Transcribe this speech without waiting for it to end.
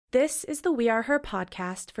This is the We Are Her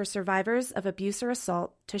podcast for survivors of abuse or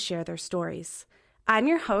assault to share their stories. I'm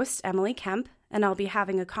your host, Emily Kemp, and I'll be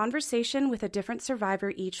having a conversation with a different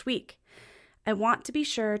survivor each week. I want to be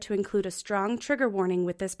sure to include a strong trigger warning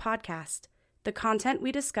with this podcast. The content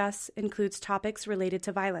we discuss includes topics related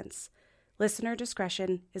to violence. Listener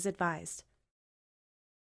discretion is advised.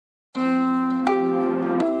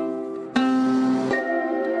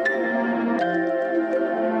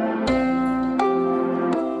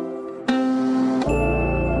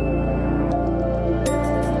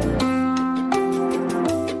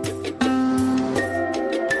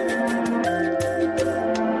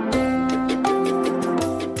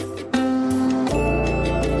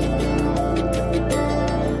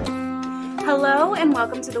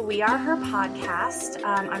 Welcome to the We Are Her podcast.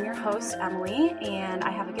 I'm your host, Emily, and I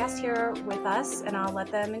have a guest here with us, and I'll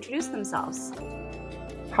let them introduce themselves.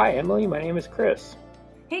 Hi, Emily. My name is Chris.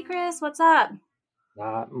 Hey, Chris. What's up?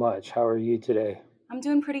 Not much. How are you today? I'm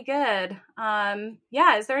doing pretty good.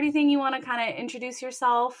 Is there anything you want to kind of introduce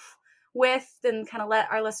yourself with and kind of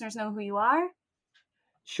let our listeners know who you are?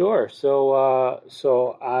 Sure.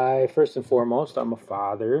 So I, first and foremost, I'm a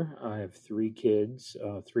father. I have three kids,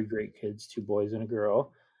 three great kids, two boys and a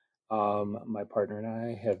girl. My partner and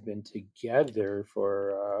I have been together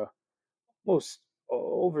for almost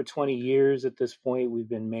over 20 years at this point. We've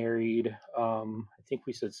been married. I think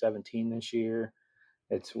we said 17 this year.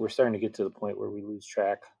 We're starting to get to the point where we lose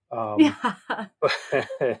track.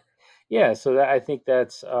 Yeah. So I think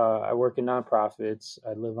that's, I work in nonprofits.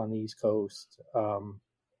 I live on the East Coast.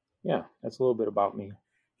 Yeah, that's a little bit about me.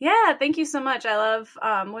 Yeah, thank you so much. I love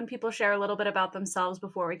when people share a little bit about themselves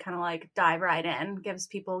before we kind of like dive right in. Gives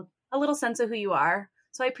people a little sense of who you are.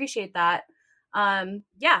 So I appreciate that. And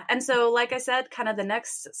so like I said, kind of the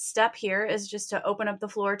next step here is just to open up the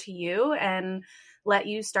floor to you and let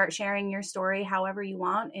you start sharing your story however you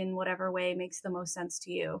want in whatever way makes the most sense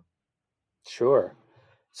to you. Sure.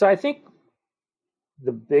 So I think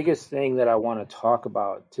the biggest thing that I want to talk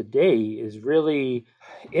about today is really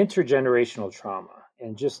intergenerational trauma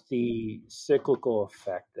and just the cyclical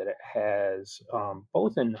effect that it has,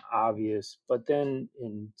 both in obvious, but then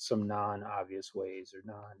in some non-obvious ways or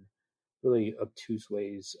really obtuse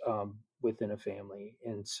ways within a family.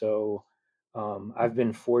 And so I've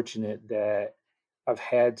been fortunate that I've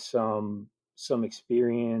had some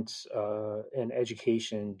experience and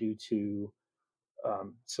education due to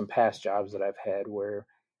some past jobs that I've had where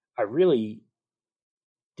I really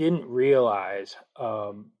didn't realize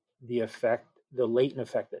the latent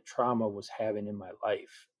effect that trauma was having in my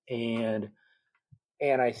life. And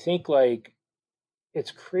I think like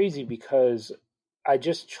it's crazy because I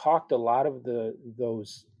just chalked a lot of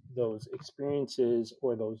those experiences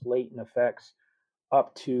or those latent effects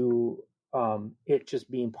up to it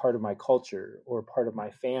just being part of my culture or part of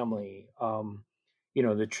my family.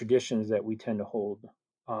 The traditions that we tend to hold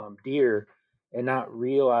dear, and not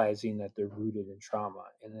realizing that they're rooted in trauma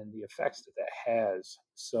and then the effects that has.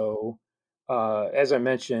 So, as I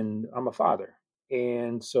mentioned, I'm a father.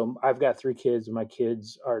 And so I've got three kids, and my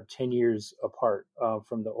kids are 10 years apart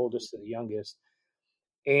from the oldest to the youngest.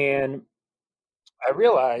 And I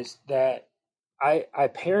realized that I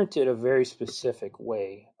parented a very specific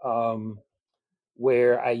way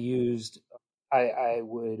where I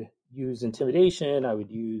would use intimidation. I would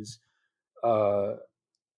use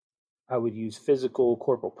physical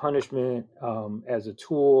corporal punishment as a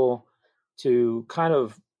tool to kind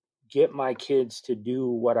of get my kids to do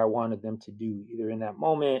what I wanted them to do, either in that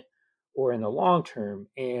moment or in the long term.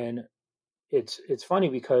 And it's funny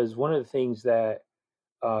because one of the things that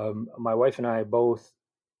my wife and I both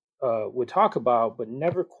would talk about, but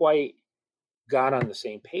never quite got on the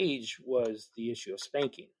same page, was the issue of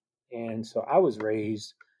spanking. And so I was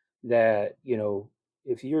raised that,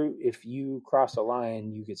 if you cross a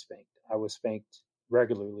line, you get spanked. I was spanked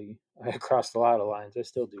regularly. I crossed a lot of lines. I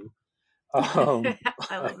still do. I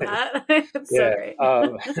love that. It's so great.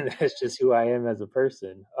 That's just who I am as a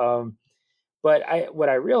person. But what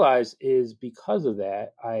I realized is because of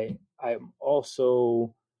that, I'm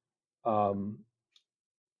also I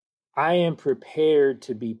am prepared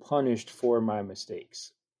to be punished for my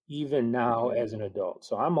mistakes, even now as an adult.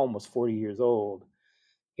 So I'm almost 40 years old,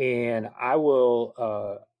 and I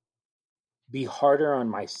will be harder on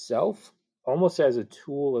myself almost as a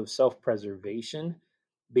tool of self-preservation,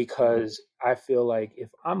 because I feel like if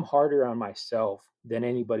I'm harder on myself than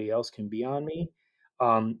anybody else can be on me,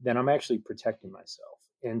 then I'm actually protecting myself.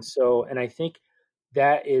 And I think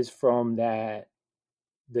that is from the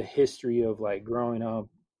history of like growing up,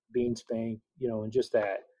 being spanked, and just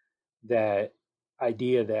that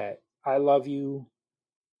idea that I love you,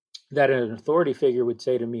 that an authority figure would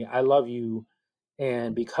say to me, I love you,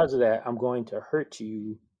 and because of that, I'm going to hurt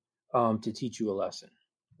you to teach you a lesson,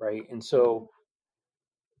 right? And so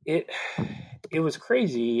it it was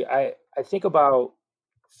crazy. I think about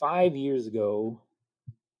 5 years ago,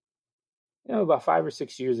 about 5 or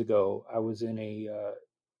 6 years ago, I was in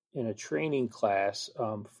a training class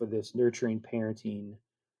for this nurturing parenting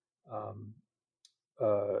um,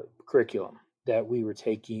 curriculum that we were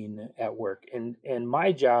taking at work, and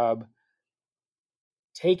my job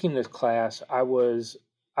taking this class, I was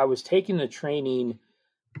taking the training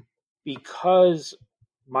because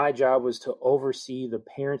my job was to oversee the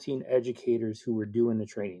parenting educators who were doing the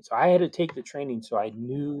training. So I had to take the training so I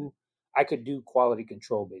knew I could do quality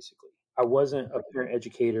control. Basically, I wasn't a parent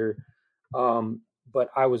educator, but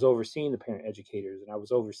I was overseeing the parent educators, and I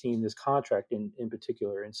was overseeing this contract in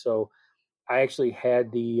particular. And so I actually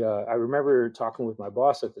had I remember talking with my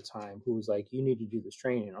boss at the time, who was like, "You need to do this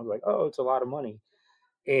training." I was like, "Oh, it's a lot of money,"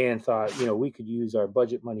 and thought, we could use our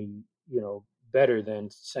budget money, better than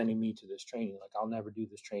sending me to this training. Like, I'll never do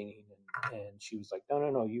this training. And she was like, no, no,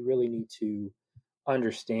 no, you really need to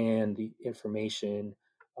understand the information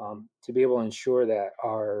to be able to ensure that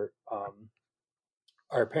our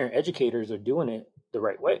parent educators are doing it the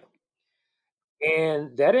right way.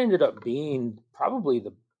 And that ended up being probably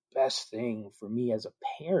the best thing for me as a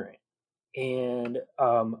parent. And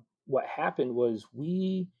what happened was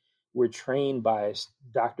we were trained by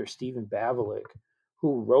Dr. Stephen Bavalik,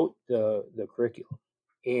 who wrote the curriculum.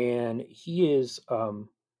 And he is a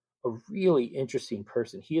really interesting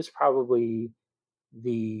person. He is probably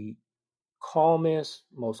the calmest,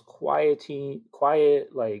 most quiet,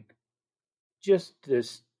 like just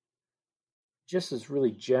this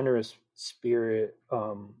really generous spirit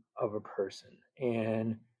of a person.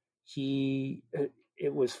 And he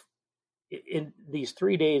it was in these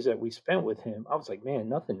 3 days that we spent with him, I was like, man,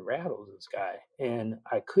 nothing rattles this guy. And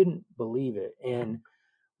I couldn't believe it. And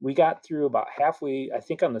we got through about halfway, I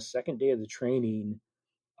think on the second day of the training,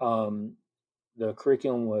 um, the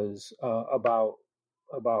curriculum was about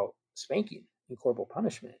spanking and corporal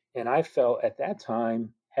punishment. And I felt at that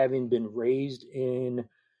time, having been raised in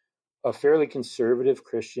a fairly conservative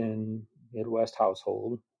Christian Midwest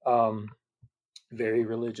household, very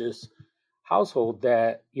religious household,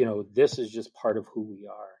 that this is just part of who we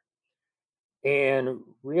are. And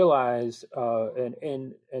realized,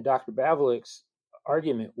 and Dr. Bavalik's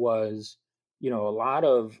argument was, a lot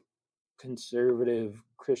of conservative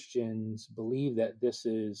Christians believe that this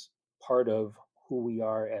is part of who we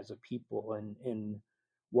are as a people, and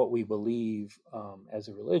what we believe as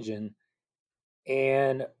a religion.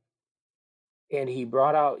 And he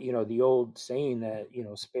brought out, the old saying that,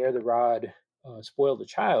 spare the rod, spoil the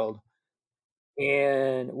child.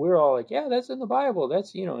 And we're all like, yeah, that's in the Bible.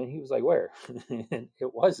 That's, and he was like, where? And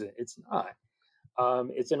it wasn't. It's not.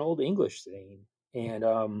 It's an old English saying.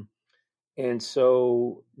 And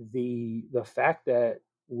so the fact that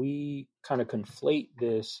we kind of conflate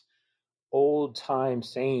this old time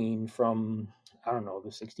saying from, I don't know, the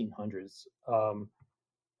 1600s,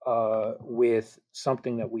 with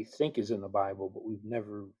something that we think is in the Bible, but we've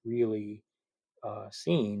never really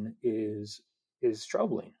seen, is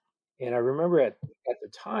troubling. And I remember at the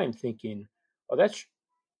time thinking, oh, that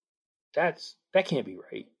can't be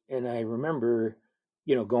right. And I remember,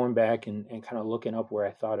 going back and kind of looking up where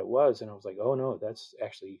I thought it was, and I was like, oh no, that's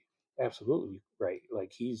actually absolutely right.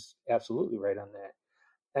 Like, he's absolutely right on that.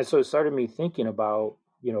 And so it started me thinking about,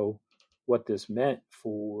 what this meant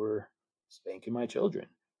for spanking my children.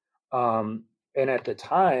 And at the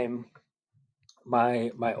time,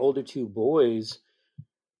 my older two boys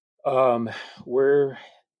um, were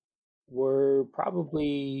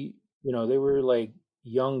probably, they were like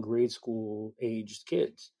young grade school aged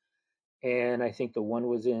kids. And I think the one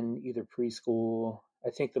was in either preschool.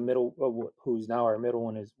 I think the middle, who's now our middle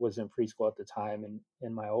one, was in preschool at the time,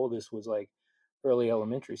 and my oldest was like early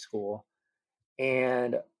elementary school.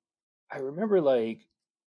 And I remember like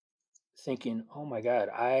thinking, oh my God,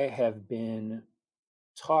 I have been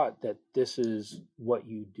taught that this is what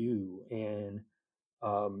you do, and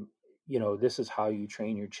um, this is how you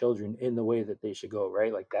train your children in the way that they should go,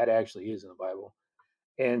 right? Like, that actually is in the Bible.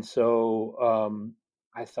 And so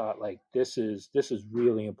I thought, like, this is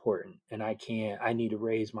really important, and I need to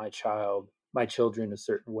raise my children a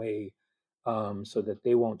certain way, so that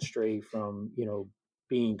they won't stray from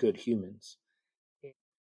being good humans.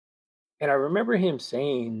 And I remember him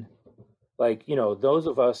saying, like, those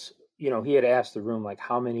of us, he had asked the room, like,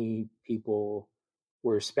 how many people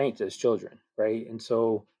were spanked as children, right? And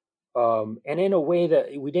so and in a way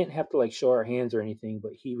that we didn't have to like show our hands or anything,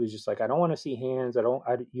 but he was just like, I don't want to see hands.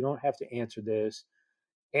 You don't have to answer this.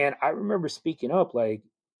 And I remember speaking up like,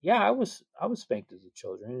 yeah, I was spanked as a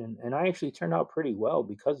children, and I actually turned out pretty well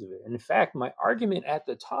because of it. And in fact, my argument at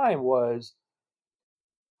the time was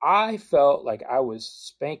I felt like I was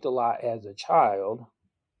spanked a lot as a child,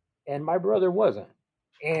 and my brother wasn't.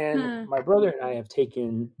 And Hmm. my brother and I have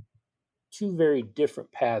taken two very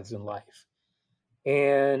different paths in life.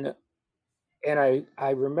 And I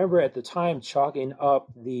remember at the time chalking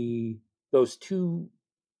up the those two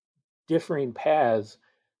differing paths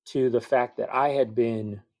to the fact that I had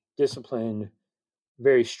been disciplined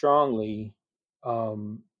very strongly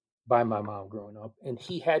um, by my mom growing up, and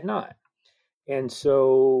he had not. And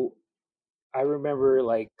so I remember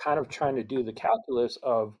like kind of trying to do the calculus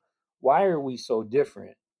of why are we so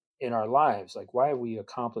different in our lives? Like why have we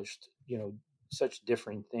accomplished, such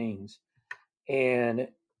different things? And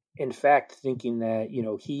in fact, thinking that,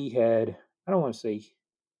 he had, I don't want to say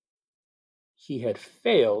he had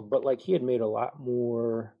failed, but like he had made a lot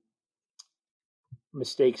more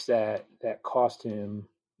mistakes that cost him,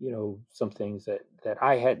 some things that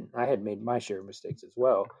I had made my share of mistakes as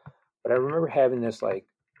well. But I remember having this like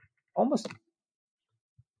almost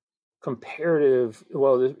comparative,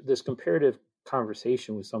 well, this comparative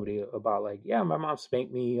conversation with somebody about like, yeah, my mom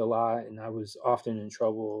spanked me a lot, and I was often in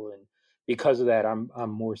trouble, and because of that, I'm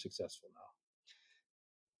more successful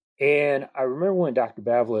now. And I remember when Dr.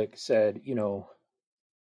 Bavlik said,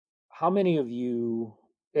 how many of you,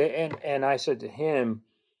 and I said to him,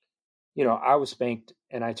 I was spanked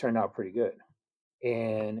and I turned out pretty good.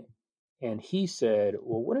 And he said,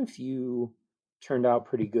 well, what if you turned out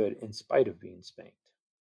pretty good in spite of being spanked?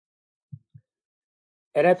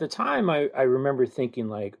 And at the time, I remember thinking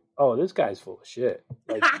like, oh, this guy's full of shit.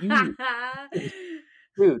 Like you,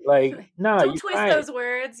 dude, like, nah, Don't you're twist trying. those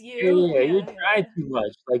words, Yeah, you. yeah, yeah, you're Yeah, trying too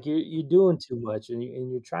much. Like you're doing too much, and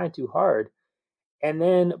you're trying too hard. And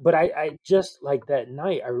then, but I just like that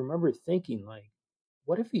night, I remember thinking like,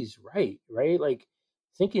 what if he's right? Right? Like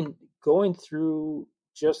thinking, going through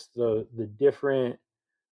just the different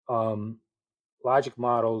um logic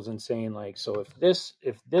models and saying like, so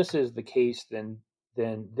if this is the case, then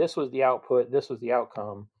this was the output, this was the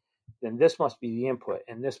outcome, then this must be the input,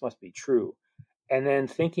 and this must be true. And then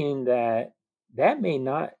thinking that that may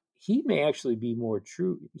not, he may actually be more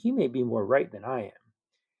true, he may be more right than I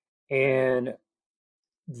am. And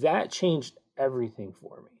that changed everything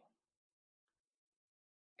for me.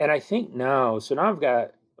 And I think now, so now I've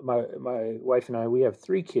got my wife and I, we have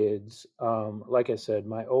three kids. Like I said,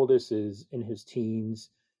 my oldest is in his teens,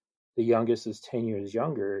 the youngest is 10 years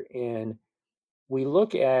younger. And we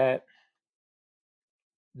look at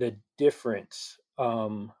the difference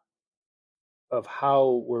of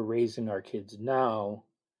how we're raising our kids now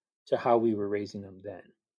to how we were raising them then.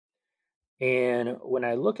 And when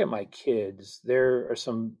I look at my kids, there are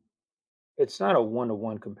some, it's not a one to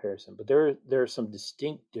one comparison, but there are some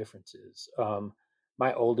distinct differences.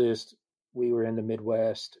 My oldest, we were in the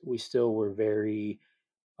Midwest. We still were very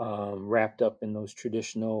wrapped up in those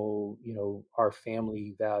traditional, our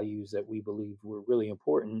family values that we believe were really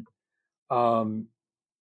important. Um,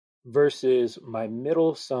 versus my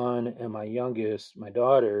middle son and my youngest, my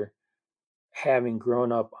daughter, having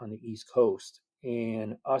grown up on the East Coast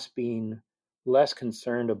and us being less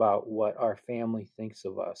concerned about what our family thinks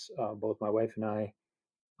of us. Both my wife and I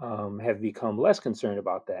have become less concerned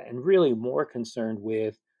about that and really more concerned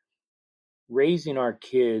with raising our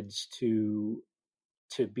kids to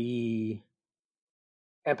be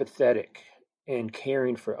empathetic and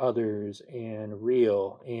caring for others and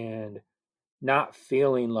real and not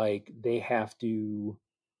feeling like they have to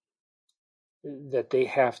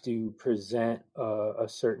present a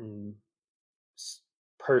certain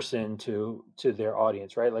person to their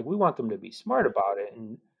audience, right? Like we want them to be smart about it,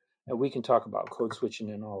 and we can talk about code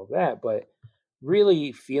switching and all of that, but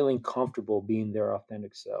really feeling comfortable being their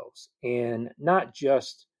authentic selves, and not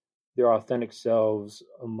just their authentic selves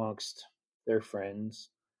amongst their friends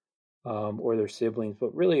or their siblings,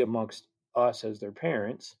 but really amongst us as their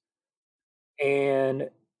parents and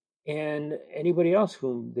anybody else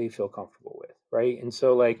whom they feel comfortable with, right? And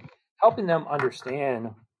so like helping them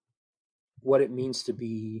understand what it means to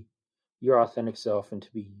be your authentic self and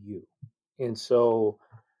to be you. And so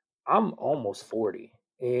I'm almost 40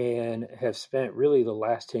 and have spent really the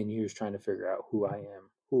last 10 years trying to figure out who I am,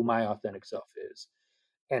 who my authentic self is,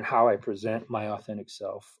 and how I present my authentic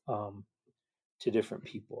self to different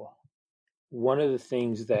people. One of the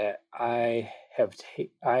things that I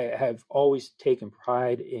have always taken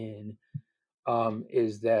pride in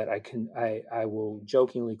is that I will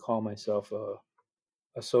jokingly call myself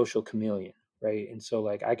a social chameleon, right? And so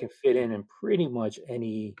like I can fit in pretty much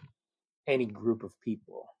any group of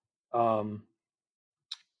people. Um,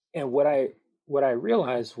 And what I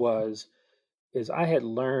realized is I had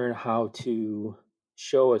learned how to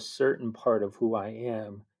show a certain part of who I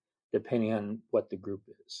am depending on what the group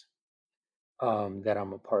is that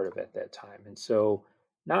I'm a part of at that time. And so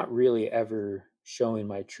not really ever showing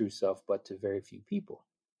my true self, but to very few people.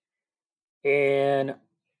 And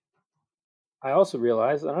I also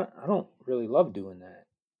realized that I don't really love doing that.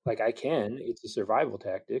 Like I can, it's a survival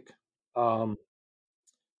tactic. Um,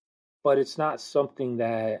 but it's not something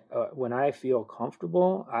that when I feel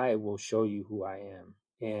comfortable, I will show you who I am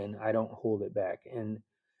and I don't hold it back. And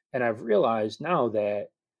I've realized now that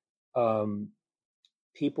um,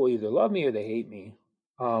 people either love me or they hate me,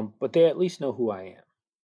 but they at least know who I am.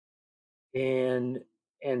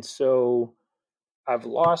 And so I've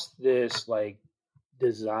lost this like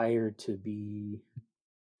desire to be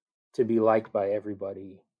liked by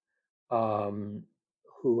everybody um,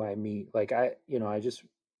 who I meet. Like I've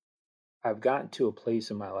gotten to a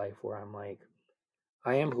place in my life where I'm like,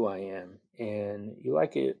 I am who I am, and you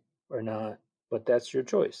like it or not, but that's your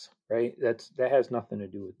choice, right? That has nothing to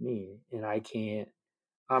do with me, and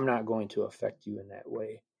I'm not going to affect you in that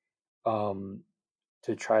way. Um,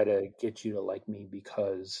 to try to get you to like me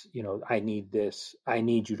because, I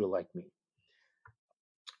need you to like me.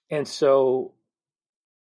 And so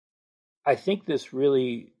I think this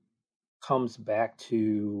really comes back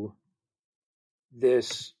to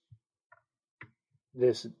this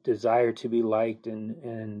this desire to be liked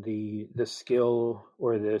and the skill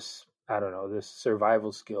or this I don't know this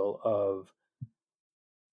survival skill of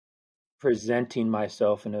presenting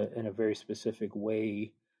myself in a very specific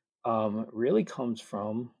way really comes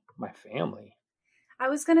from my family. I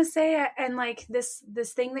was gonna say, and like this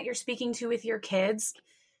thing that you're speaking to with your kids,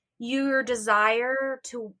 your desire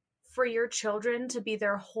to for your children to be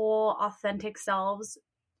their whole authentic selves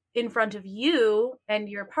in front of you and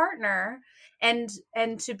your partner, and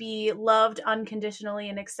to be loved unconditionally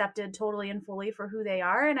and accepted totally and fully for who they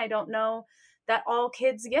are. And I don't know that all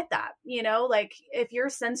kids get that, like if you're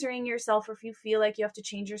censoring yourself or if you feel like you have to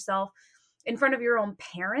change yourself in front of your own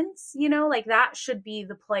parents, like that should be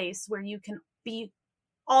the place where you can be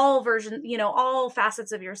all version, all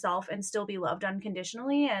facets of yourself and still be loved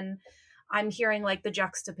unconditionally. And I'm hearing like the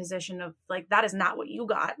juxtaposition of like that is not what you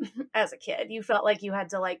got as a kid. You felt like you had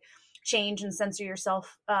to like change and censor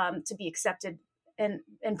yourself to be accepted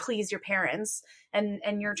and please your parents,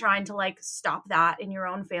 and you're trying to like stop that in your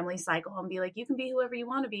own family cycle and be like, you can be whoever you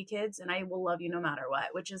want to be, kids, and I will love you no matter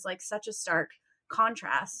what, which is like such a stark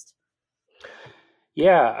contrast.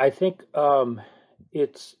 Yeah, I think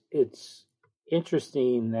it's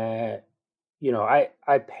interesting that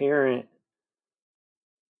I parent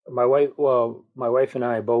my wife and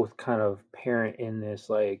I both kind of parent in this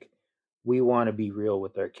like we want to be real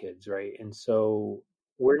with our kids, right? And so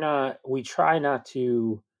we try not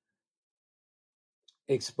to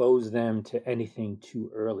expose them to anything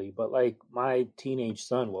too early, but like my teenage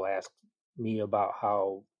son will ask me about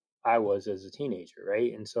how I was as a teenager,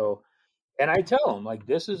 right? And I tell him like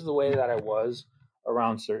this is the way that I was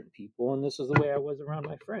around certain people and this is the way I was around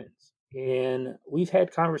my friends. And we've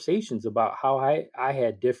had conversations about how I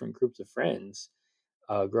had different groups of friends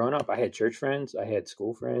growing up. I had church friends, I had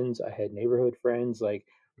school friends, I had neighborhood friends. Like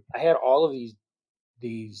I had all of these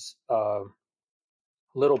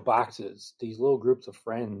little boxes, these little groups of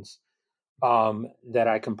friends that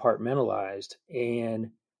I compartmentalized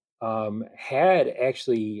and had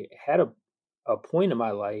actually had a point in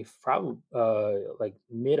my life, probably like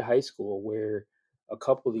mid high school, where a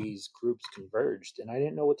couple of these groups converged, and I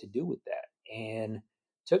didn't know what to do with that. And it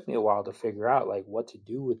took me a while to figure out like what to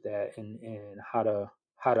do with that and how to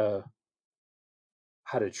how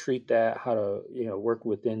to treat that, how to work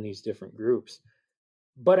within these different groups.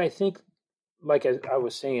 But I think, like I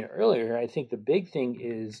was saying earlier, I think the big thing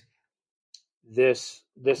is this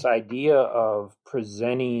idea of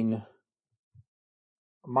presenting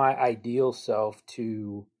my ideal self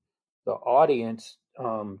to the audience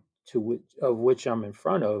of which I'm in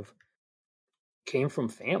front of came from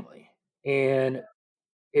family. And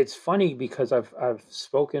it's funny because I've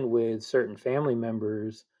spoken with certain family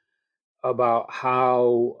members about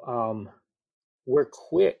how we're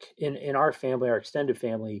quick in our family, our extended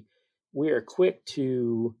family, we are quick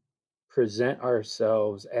to present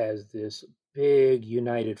ourselves as this big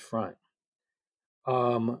united front.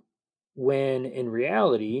 Um, when in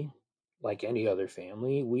reality, like any other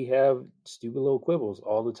family, we have stupid little quibbles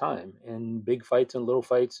all the time and big fights and little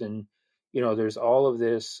fights. And, there's all of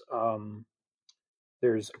this,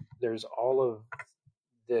 there's, there's all of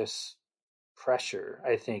this pressure,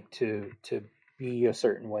 I think, to be a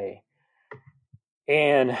certain way.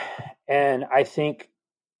 And, and I think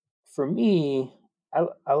for me,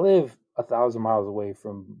 I live 1,000 miles away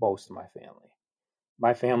from most of my family.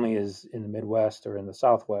 My family is in the Midwest or in the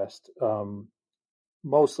Southwest,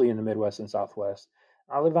 mostly in the Midwest and Southwest.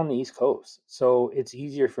 I live on the East Coast, so it's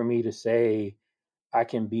easier for me to say I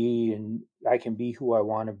can be who I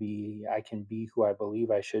want to be. I can be who I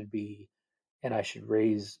believe I should be, and I should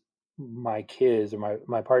raise my kids, or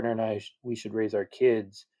my partner and I. We should raise our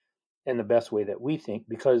kids in the best way that we think,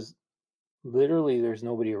 because literally there's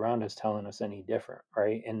nobody around us telling us any different,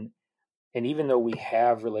 right? And even though we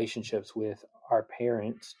have relationships with our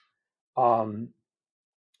parents, um,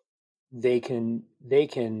 they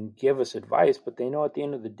can give us advice, but they know at the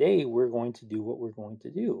end of the day we're going to do what we're going to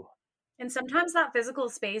do. And sometimes that physical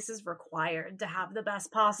space is required to have the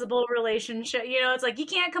best possible relationship. You know, it's like, you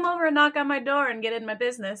can't come over and knock on my door and get in my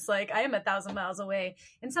business. Like, I am 1,000 miles away.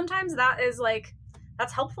 And sometimes that is like,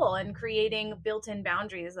 that's helpful in creating built in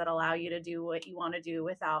boundaries that allow you to do what you want to do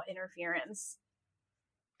without interference.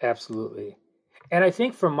 Absolutely. And I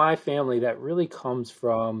think for my family, that really comes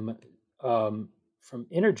from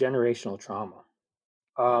intergenerational trauma.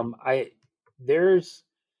 I there's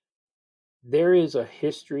there is a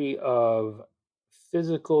history of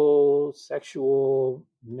physical, sexual,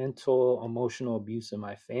 mental, emotional abuse in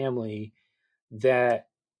my family that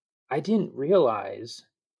I didn't realize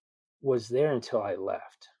was there until I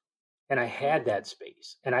left. And I had that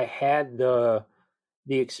space, and I had the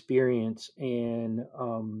experience, and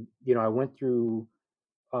I went through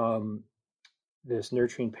um, this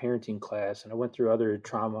nurturing parenting class, and I went through other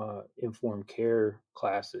trauma informed care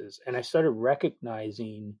classes, and I started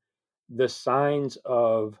recognizing the signs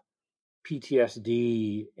of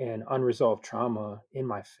PTSD and unresolved trauma in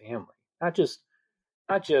my family. Not just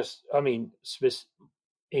I mean,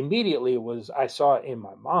 immediately it was, I saw it in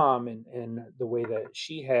my mom, and the way that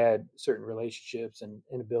she had certain relationships and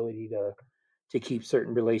inability to keep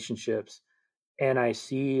certain relationships. And I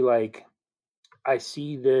see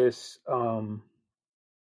this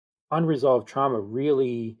unresolved trauma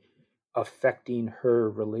really affecting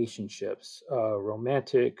her relationships,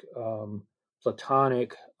 romantic,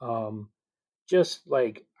 platonic, just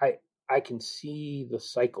like I can see the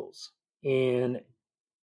cycles. And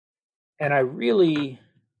I really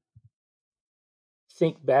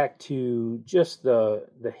think back to just the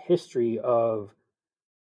history of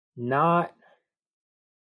not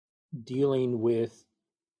dealing with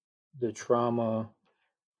the trauma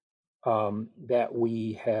that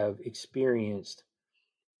we have experienced,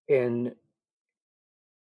 and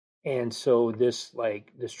so this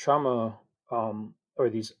trauma, or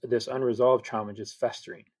this unresolved trauma, just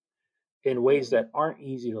festering in ways that aren't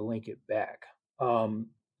easy to link it back.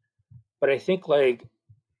 But I think, like,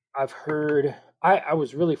 I've heard, I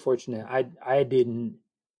was really fortunate. I didn't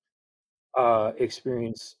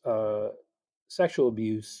experience sexual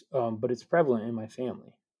abuse, but it's prevalent in my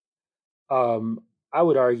family. Um, I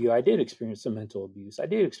would argue I did experience some mental abuse. I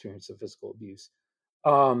did experience some physical abuse,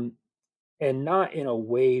 um, and not in a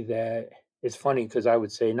way that, it's funny because I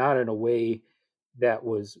would say not in a way that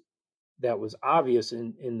was obvious,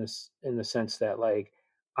 in the sense that, like,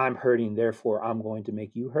 I'm hurting, therefore I'm going to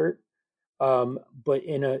make you hurt. But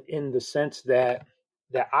in the sense that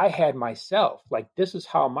I had myself, like, this is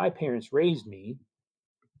how my parents raised me,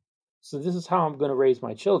 so this is how I'm going to raise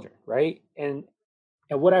my children, right? And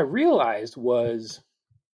what I realized was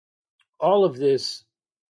all of this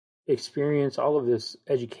experience, all of this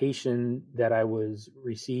education that I was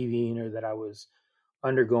receiving, or that I was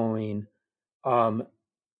undergoing, um,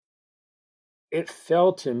 it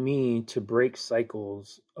fell to me to break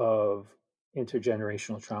cycles of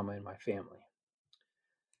intergenerational trauma in my family.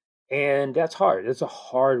 And that's hard. It's a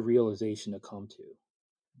hard realization to come to.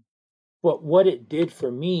 But what it did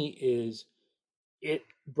for me is it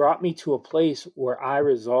brought me to a place where I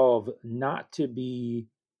resolved not to bring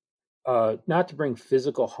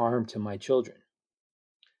physical harm to my children.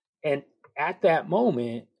 And at that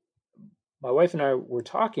moment, my wife and I were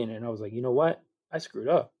talking, and I was like, you know what? I screwed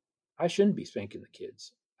up. I shouldn't be spanking the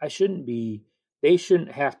kids. They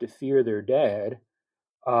shouldn't have to fear their dad.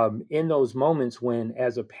 In those moments when,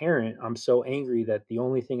 as a parent, I'm so angry that the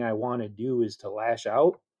only thing I want to do is to lash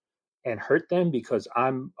out and hurt them because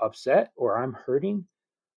I'm upset or I'm hurting.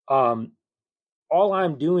 Um, all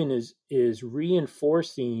I'm doing is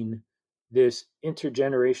reinforcing this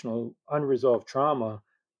intergenerational unresolved trauma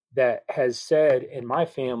that has said in my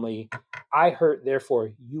family, I hurt, therefore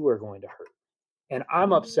you are going to hurt. And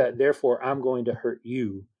I'm upset, therefore I'm going to hurt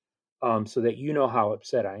you, so that you know how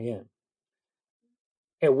upset I am.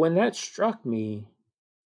 And when that struck me,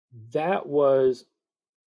 that was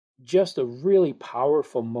just a really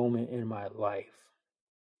powerful moment in my life,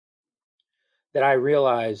 that I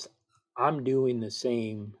realized I'm doing the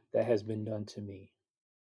same that has been done to me,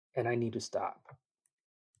 and I need to stop.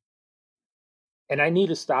 And I need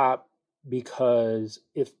to stop because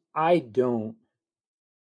if I don't,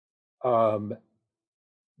 um,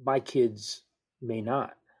 my kids may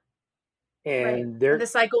not. Right. And And they're, the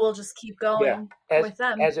cycle will just keep yeah, going as with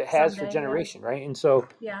them as it has for someday. Yeah. generation, right? And so,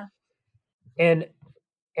 Yeah. and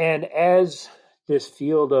and as this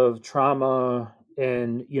field of trauma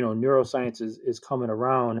and neuroscience is coming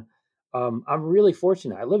around, I'm really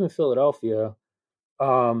fortunate. I live in Philadelphia,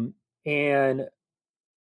 um, and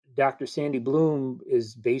Dr. Sandy Bloom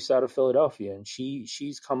is based out of Philadelphia, and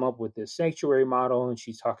she's come up with this sanctuary model, and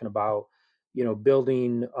she's talking about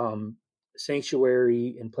building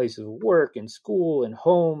sanctuary in places of work and school and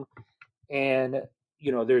home. And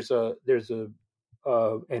there's a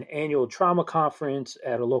an annual trauma conference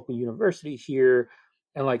at a local university here,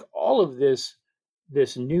 and like all of this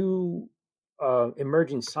new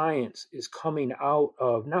emerging science is coming out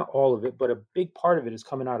of, not all of it, but a big part of it is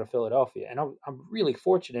coming out of Philadelphia. And I'm really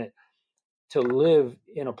fortunate to live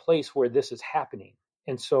in a place where this is happening.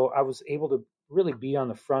 And so I was able to really be on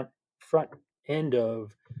the front end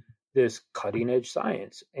of this cutting edge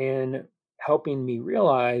science, and helping me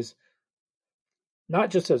realize, not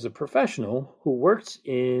just as a professional who works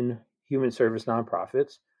in human service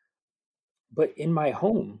nonprofits, but in my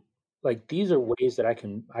home, like these are ways that I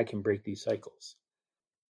can break these cycles.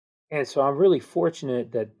 And so I'm really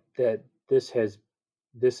fortunate that this has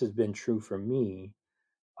been true for me.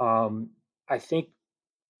 I think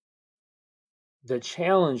the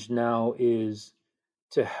challenge now is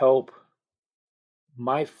to help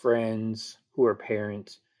my friends who are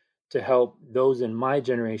parents, to help those in my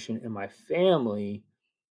generation and my family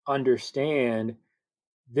understand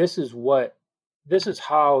this is what this is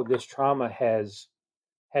how this trauma has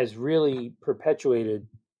really perpetuated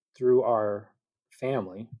through our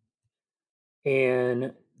family,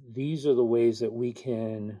 and these are the ways that we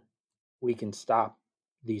can stop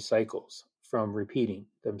these cycles from repeating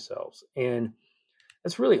themselves. And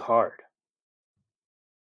it's really hard.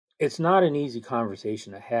 It's not an easy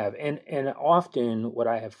conversation to have, and often what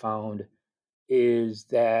I have found is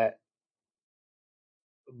that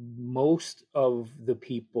most of the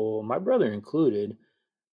people, my brother included,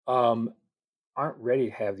 um, aren't ready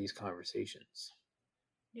to have these conversations.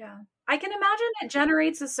 Yeah. I can imagine it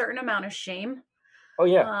generates a certain amount of shame. Oh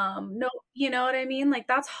yeah, No, you know what I mean? Like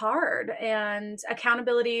that's hard. And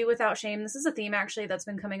accountability without shame. This is a theme actually that's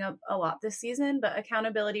been coming up a lot this season, but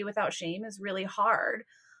accountability without shame is really hard.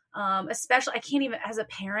 Especially I can't even, as a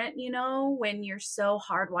parent, when you're so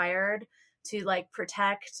hardwired to like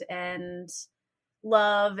protect and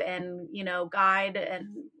love and guide and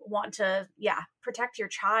want to protect your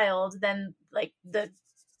child, then like the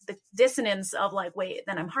dissonance of like, wait,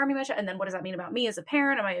 then I'm harming my child, and then what does that mean about me as a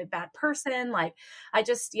parent? Am I a bad person? Like I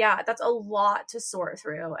just, that's a lot to sort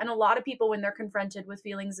through. And a lot of people, when they're confronted with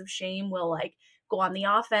feelings of shame, will like go on the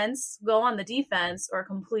offense, go on the defense, or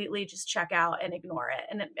completely just check out and ignore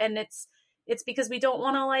it. And it's because we don't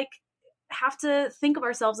want to like have to think of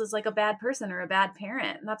ourselves as like a bad person or a bad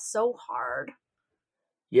parent, and that's so hard.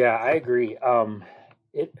 yeah, I agree.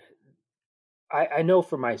 It I know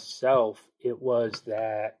for myself, it was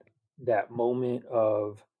that moment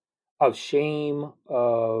of shame,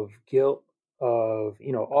 of guilt, of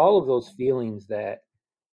all of those feelings that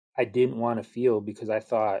I didn't want to feel, because I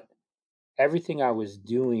thought everything I was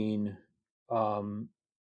doing, um,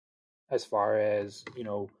 as far as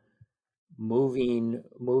moving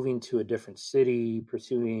to a different city,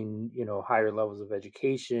 pursuing higher levels of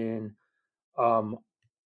education, um,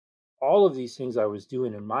 all of these things I was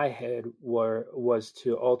doing in my head was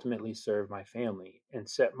to ultimately serve my family and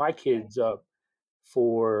set my kids up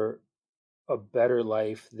for a better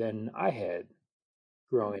life than I had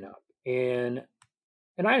growing up. And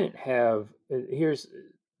I didn't have here's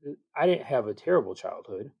I didn't have a terrible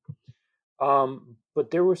childhood. But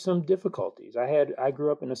there were some difficulties. I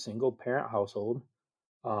grew up in a single parent household.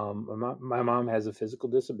 My mom has a physical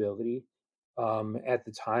disability. At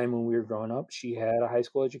the time when we were growing up, she had a high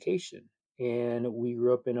school education, and we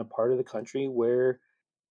grew up in a part of the country where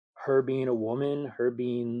her being a woman, her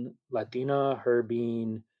being Latina, her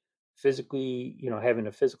being physically, having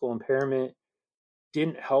a physical impairment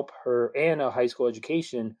didn't help her, and a high school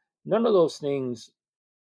education. None of those things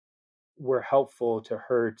were helpful to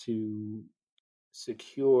her to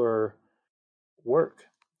secure work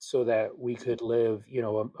so that we could live,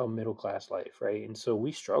 a middle class life, right? And so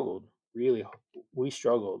really, we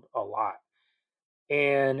struggled a lot.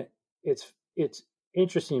 And it's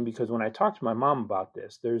interesting because when I talk to my mom about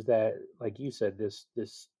this, there's that, like you said, this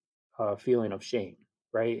feeling of shame,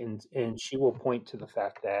 right? And she will point to the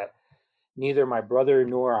fact that neither my brother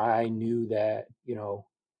nor I knew that,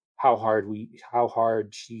 how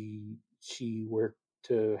hard she worked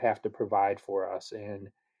to have to provide for us. And,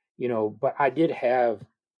 but I did have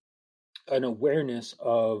an awareness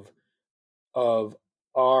of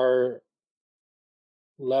our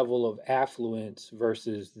level of affluence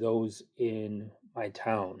versus those in my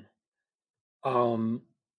town.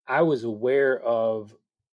 I was aware of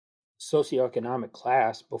socioeconomic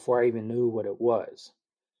class before I even knew what it was.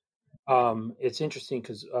 It's interesting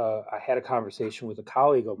because I had a conversation with a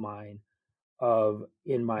colleague of mine of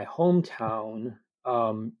in my hometown.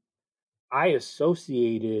 I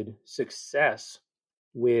associated success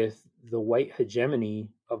with the white hegemony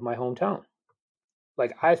of my hometown.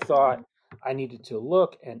 Like I thought I needed to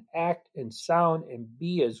look and act and sound and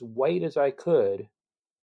be as white as I could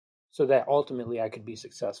so that ultimately I could be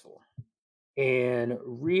successful. And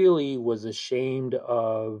really was ashamed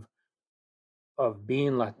of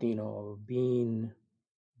being Latino, of being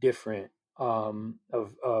different, of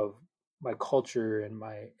my culture and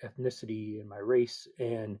my ethnicity and my race.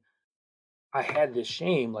 And I had this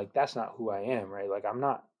shame, like that's not who I am, right? Like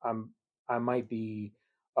I might be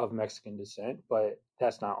of Mexican descent, but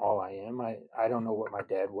that's not all I am. I don't know what my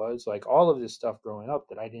dad was. Like all of this stuff growing up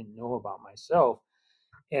that I didn't know about myself.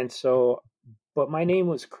 And so, but my name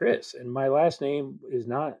was Chris and my last name is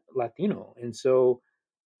not Latino. And so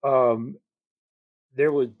um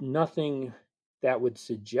there was nothing that would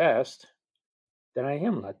suggest that I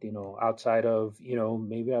am Latino outside of,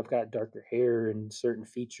 maybe I've got darker hair and certain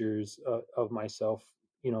features of myself,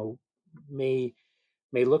 you know, may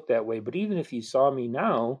may look that way. But even if you saw me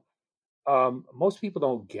now, most people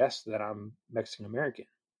don't guess that I'm Mexican American.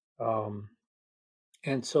 Um,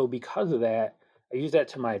 and so because of that, I use that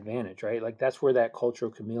to my advantage, right? Like that's where that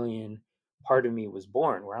cultural chameleon part of me was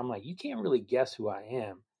born, where I'm like, you can't really guess who I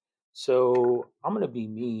am. So I'm gonna be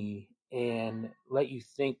me and let you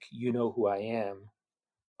think you know who I am,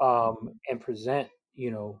 and present,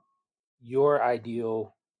 your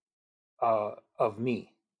ideal of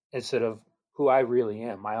me instead of who I really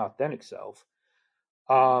am, my authentic self.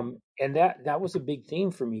 And that was a big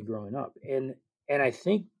theme for me growing up. And I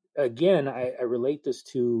think again, I relate this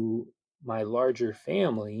to my larger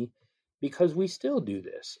family because we still do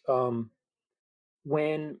this.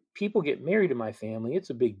 When people get married in my family,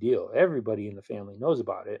 it's a big deal. Everybody in the family knows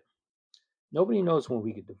about it. Nobody knows when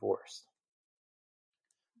we get divorced.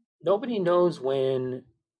 Nobody knows when,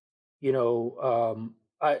 I'll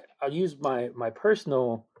use my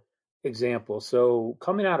personal example. So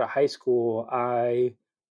coming out of high school, I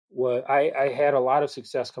had a lot of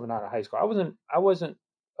success coming out of high school. I wasn't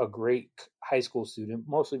a great high school student,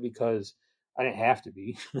 mostly because I didn't have to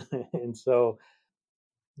be, and so,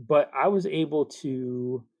 but I was able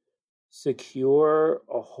to secure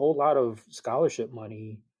a whole lot of scholarship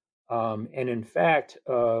money, and in fact,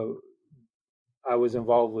 I was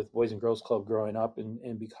involved with Boys and Girls Club growing up,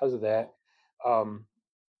 and because of that, um,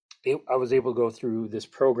 I was able to go through this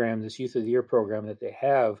program, this Youth of the Year program that they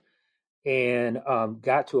have, and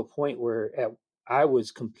got to a point where I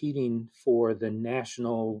was competing for the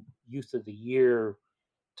National Youth of the Year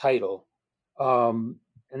title. Um,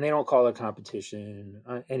 and they don't call it competition,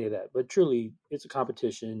 any of that, but truly it's a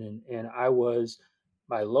competition. And I was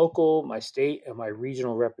my local, my state, and my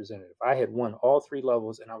regional representative. I had won all three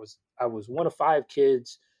levels, and I was one of five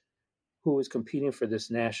kids who was competing for this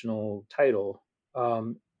national title.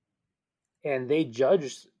 Um, and they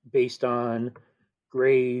judged based on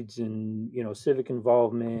grades and civic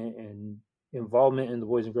involvement and involvement in the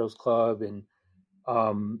Boys and Girls Club and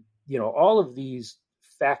all of these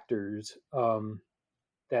factors,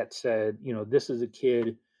 that said, this is a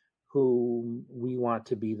kid who we want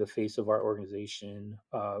to be the face of our organization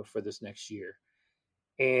for this next year.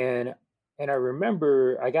 And I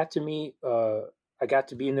remember I got to be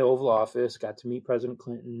in the Oval Office, got to meet President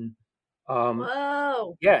Clinton.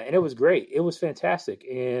 Whoa. Yeah, and it was great. It was fantastic,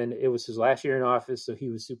 and it was his last year in office, so he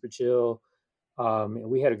was super chill. And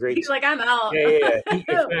we had a great. He's like, I'm out. Yeah. In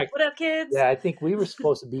fact, what up, kids? yeah, I think we were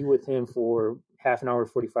supposed to be with him for half an hour,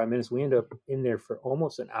 45 minutes. We ended up in there for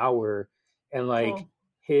almost an hour, and like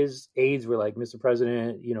his aides were like, "Mr.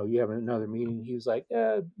 President, you have another meeting." He was like,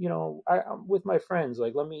 I'm with my friends.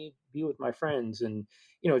 Like, let me be with my friends, and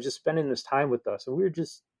just spending this time with us. And we were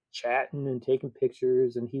just chatting and taking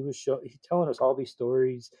pictures, and he was telling us all these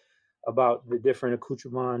stories about the different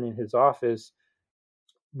accoutrement in his office.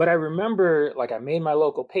 But I remember, like, I made my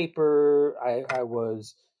local paper. I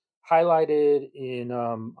was highlighted in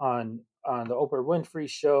on the Oprah Winfrey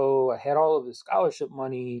show. I had all of the scholarship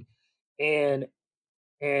money, and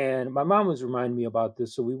my mom was reminding me about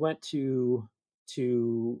this. So we went to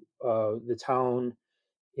the town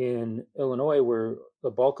in Illinois, where the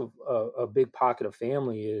bulk of a big pocket of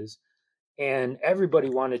family is. And everybody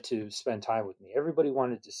wanted to spend time with me. Everybody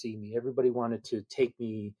wanted to see me. Everybody wanted to take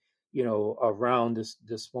me, around this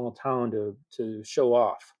small town to show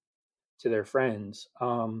off to their friends.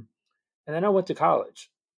 And then I went to college,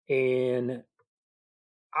 and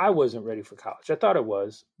I wasn't ready for college. I thought I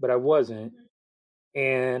was, but I wasn't.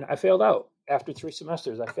 And I failed out after 3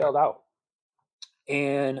 semesters. I failed out.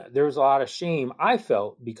 And there was a lot of shame I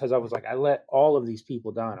felt because I was like, I let all of these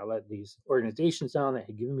people down. I let these organizations down that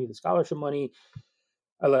had given me the scholarship money.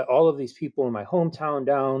 I let all of these people in my hometown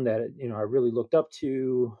down that, I really looked up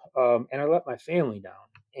to. And I let my family down.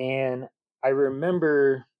 And I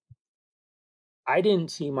remember I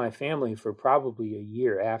didn't see my family for probably a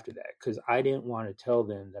year after that because I didn't want to tell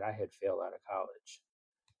them that I had failed out of college.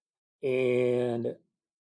 And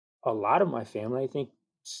a lot of my family, I think,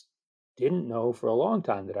 didn't know for a long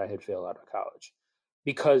time that I had failed out of college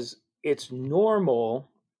because it's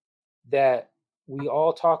normal that we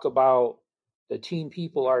all talk about the Teen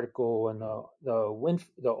People article and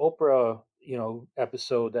the Oprah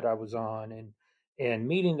episode that I was on and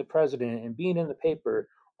meeting the president and being in the paper.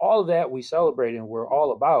 All of that we celebrate and we're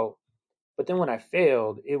all about. But then when I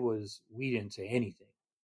failed, we didn't say anything.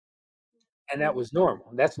 And that was normal.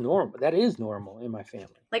 That's normal. That is normal in my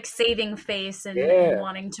family. Like saving face and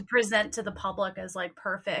wanting to present to the public as like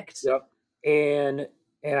perfect. Yep. And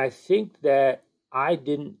I think that I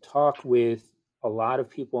didn't talk with a lot of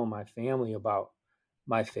people in my family about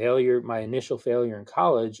my failure, my initial failure in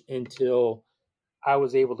college until I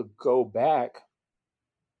was able to go back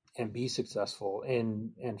and be successful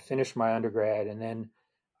and finish my undergrad. And then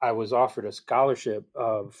I was offered a scholarship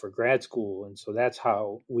for grad school. And so that's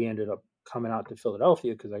how we ended up coming out to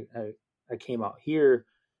Philadelphia because I came out here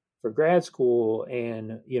for grad school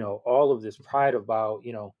and, all of this pride about,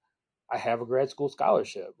 I have a grad school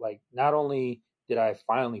scholarship. Like not only did I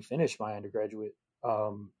finally finish my undergraduate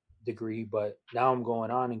degree, but now I'm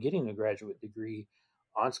going on and getting a graduate degree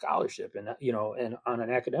on scholarship and, and on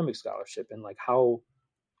an academic scholarship and like how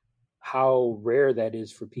rare that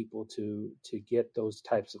is for people to get those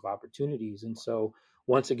types of opportunities. And so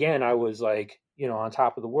once again, I was like, on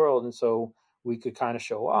top of the world. And so we could kind of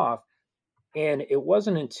show off. And it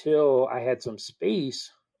wasn't until I had some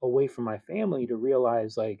space away from my family to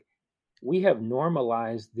realize like we have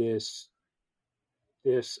normalized this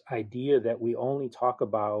idea that we only talk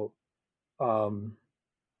about the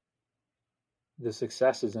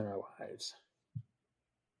successes in our lives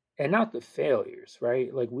and not the failures,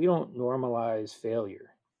 right? Like we don't normalize failure.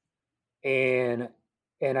 And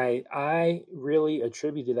I really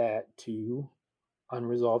attributed that to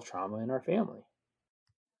unresolved trauma in our family.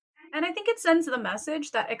 And I think it sends the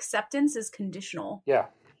message that acceptance is conditional. Yeah,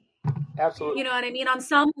 absolutely. You know what I mean? On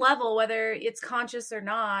some level, whether it's conscious or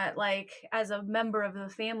not, like as a member of the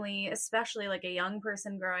family, especially like a young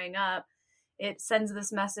person growing up, it sends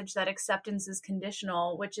this message that acceptance is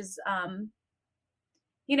conditional, which is,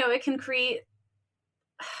 it can create,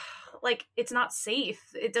 like, it's not safe.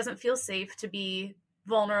 It doesn't feel safe to be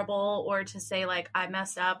vulnerable or to say like, I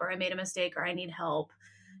messed up or I made a mistake or I need help.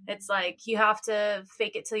 It's like, you have to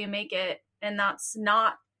fake it till you make it. And that's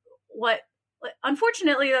not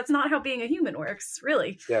unfortunately, that's not how being a human works,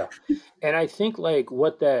 really. Yeah. And I think like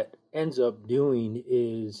what that ends up doing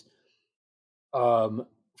is for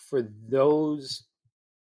those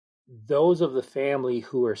of the family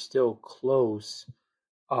who are still close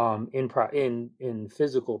in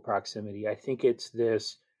physical proximity, I think it's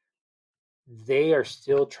this, they are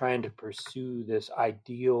still trying to pursue this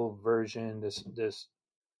ideal version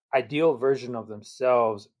of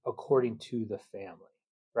themselves according to the family,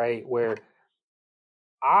 right? Where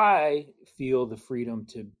I feel the freedom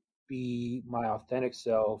to be my authentic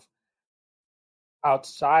self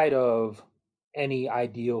outside of any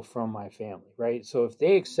ideal from my family, right? So if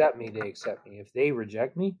they accept me, they accept me. If they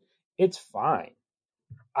reject me, it's fine.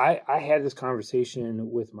 I had this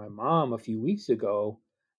conversation with my mom a few weeks ago.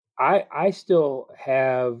 I still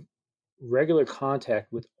have regular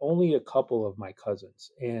contact with only a couple of my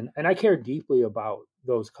cousins, and I care deeply about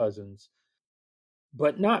those cousins,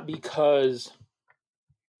 but not because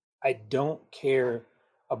I don't care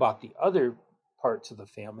about the other parts of the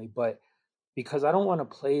family, but because I don't want to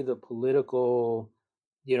play the political,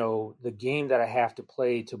 the game that I have to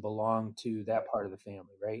play to belong to that part of the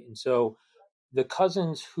family, right? And so the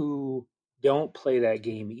cousins who don't play that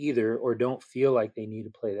game either, or don't feel like they need to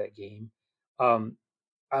play that game,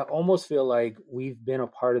 I almost feel like we've been a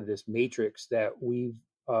part of this matrix that we've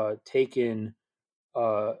taken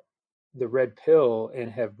the red pill and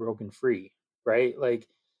have broken free, right? Like,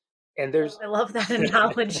 And there's I love that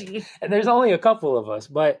analogy. and there's only a couple of us,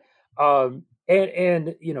 but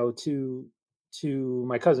and you know, to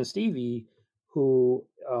my cousin Stevie, who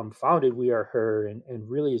founded We Are Her and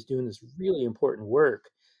really is doing this really important work.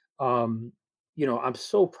 You know, I'm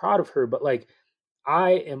so proud of her, but like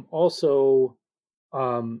I am also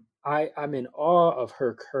I'm in awe of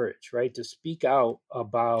her courage, right? To speak out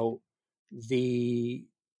the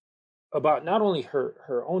about not only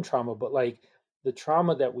her own trauma, but like the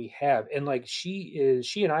trauma that we have. And like she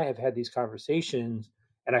and I have had these conversations,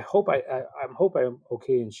 and I hope I'm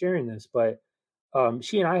okay in sharing this, but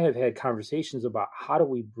she and I have had conversations about how do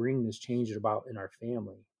we bring this change about in our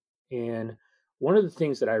family. And one of the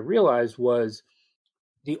things that I realized was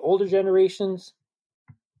the older generations,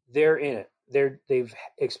 they're in it. They've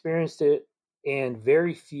experienced it, and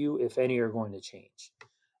very few, if any, are going to change.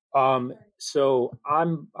 So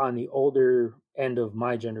I'm on the older end of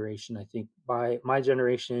my generation. I think by my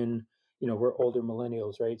generation, you know, we're older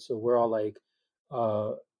millennials, right? So we're all like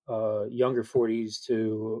uh, younger 40s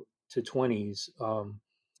to 20s.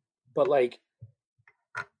 But like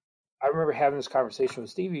I remember having this conversation with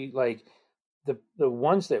Stevie. Like the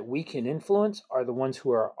ones that we can influence are the ones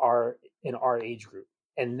who are in our age group,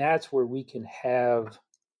 and that's where we can have.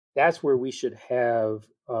 That's where we should have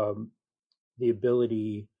the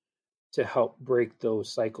ability to help break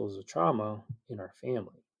those cycles of trauma in our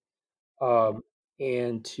family,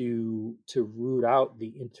 and to root out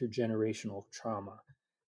the intergenerational trauma.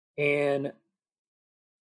 And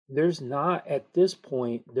there's not at this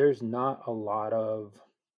point there's not a lot of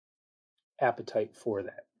appetite for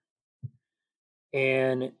that,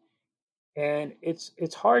 and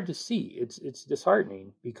it's hard to see. It's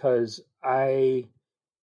disheartening because I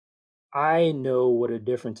know what a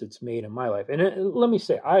difference it's made in my life. And let me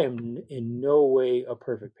say, I am in no way a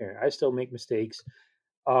perfect parent. I still make mistakes.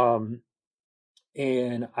 Um,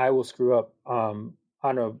 and I will screw up on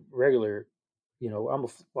a regular. You know,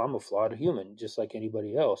 I'm a flawed human, just like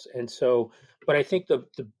anybody else. And so, but I think the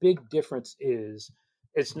big difference is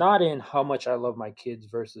it's not in how much I love my kids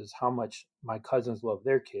versus how much my cousins love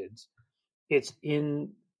their kids. It's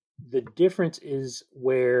in the difference is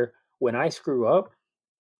where when I screw up,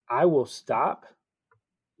 I will stop,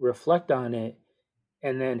 reflect on it,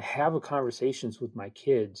 and then have a conversations with my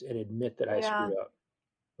kids and admit that I Yeah. screwed up.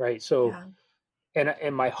 Right. So Yeah.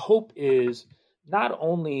 and my hope is not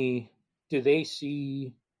only do they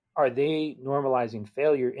see are they normalizing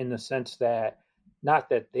failure in the sense that not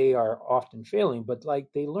that they are often failing, but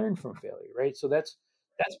like they learn from failure, right? So that's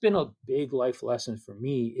been a big life lesson for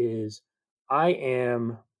me is I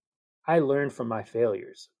am I learn from my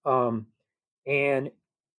failures. And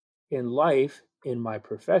in life, in my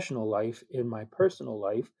professional life, in my personal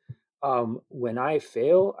life, when I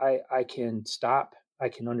fail, I can stop, I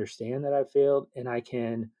can understand that I failed, and I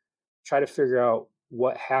can try to figure out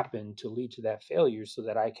what happened to lead to that failure so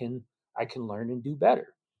that I can learn and do better.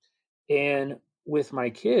 And with my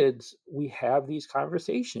kids, we have these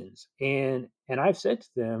conversations, and I've said to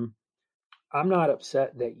them, I'm not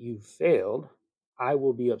upset that you failed. I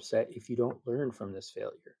will be upset if you don't learn from this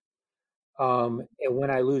failure. And when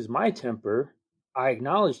I lose my temper, I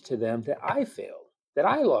acknowledge to them that I failed, that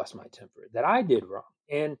I lost my temper, that I did wrong.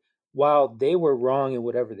 And while they were wrong in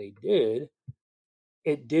whatever they did,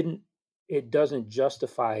 it didn't, it doesn't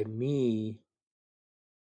justify me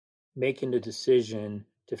making the decision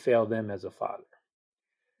to fail them as a father.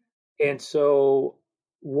 And so,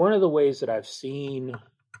 one of the ways that I've seen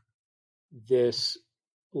this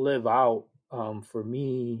live out for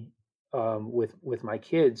me with my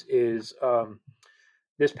kids is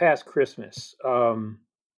this past Christmas.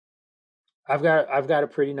 I've got a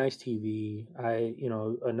pretty nice TV.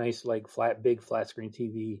 A nice like big flat screen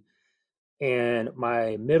TV, and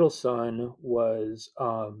my middle son was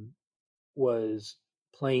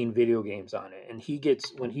playing video games on it, and he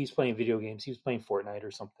gets when he's playing video games, he was playing Fortnite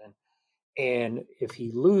or something. And if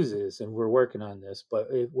he loses, and we're working on this, but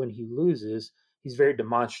when he loses, he's very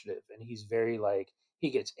demonstrative, and he's very like he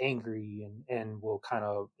gets angry and will kind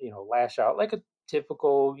of lash out like a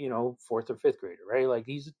typical fourth or fifth grader, right? Like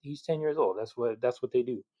he's 10 years old. That's what they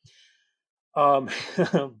do.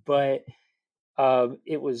 But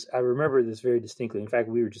it was I remember this very distinctly. In fact,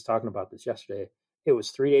 we were just talking about this yesterday. It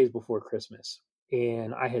was 3 days before Christmas,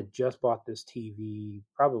 and I had just bought this TV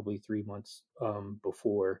probably 3 months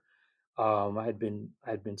before. I had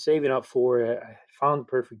been saving up for it. I found the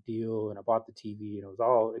perfect deal, and I bought the TV, and I was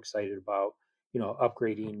all excited about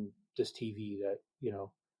upgrading this TV that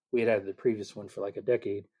we had the previous one for like a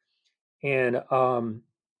decade. And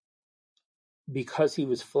because he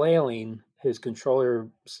was flailing, his controller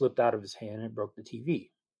slipped out of his hand and broke the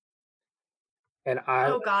TV. And I,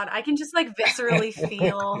 oh God, I can just like viscerally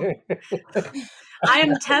feel I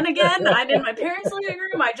am 10 again. I'm in my parents' living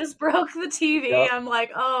room. I just broke the TV. yep, I'm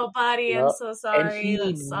like, oh, buddy, I'm yep. so And sorry. he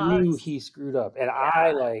That knew sucks. he screwed up. And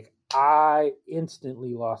Yeah. I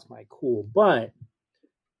instantly lost my cool. But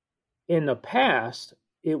in the past,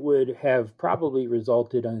 it would have probably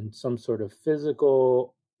resulted in some sort of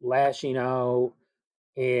physical lashing out.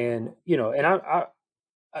 And, and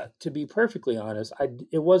to be perfectly honest,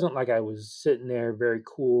 it wasn't like I was sitting there very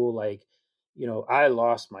cool. Like, I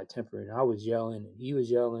lost my temper and I was yelling and he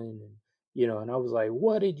was yelling and, and I was like,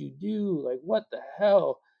 what did you do? Like, what the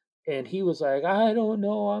hell? And he was like, I don't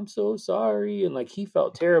know. I'm so sorry. And like, he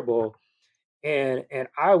felt terrible. And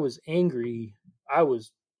I was angry. I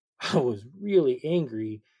was, I was really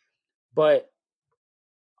angry. But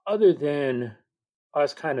other than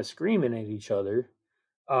us kind of screaming at each other,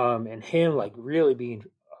 and him like really being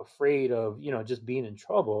afraid of just being in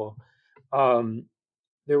trouble, um,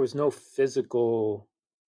 there was no physical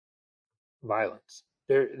violence.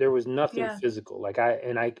 There was nothing Yeah. physical. Like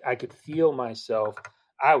I could feel myself.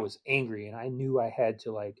 I was angry, and I knew I had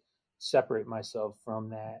to like separate myself from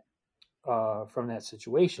that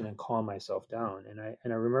situation and calm myself down. And I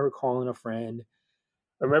remember calling a friend.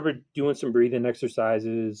 I remember doing some breathing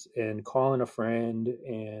exercises and calling a friend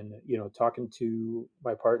and talking to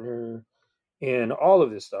my partner and all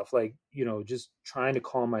of this stuff, like just trying to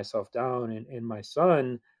calm myself down. And my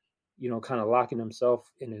son, kind of locking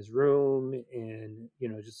himself in his room and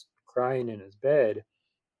just crying in his bed.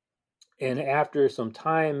 And after some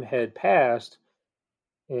time had passed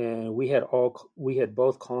and we had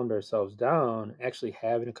both calmed ourselves down, actually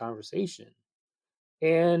having a conversation,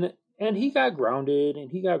 and he got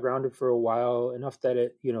grounded for a while, enough that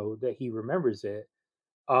that he remembers it.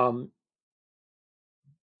 um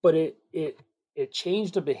but it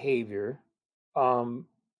changed the behavior. um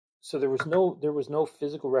so there was no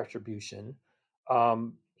physical retribution.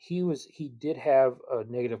 He did have a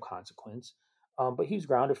negative consequence, but he was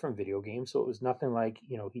grounded from video games, so it was nothing like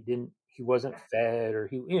he wasn't fed or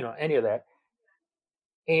he any of that.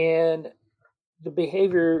 And the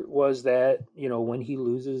behavior was that when he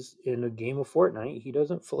loses in a game of Fortnite, he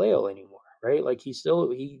doesn't flail anymore, right? Like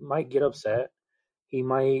he might get upset, he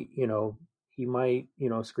might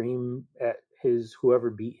scream at his whoever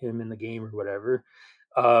beat him in the game or whatever,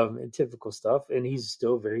 and typical stuff, and he's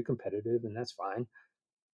still very competitive, and that's fine.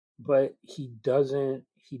 But he doesn't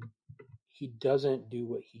do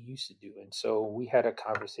what he used to do. And so we had a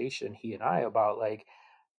conversation, he and I, about like,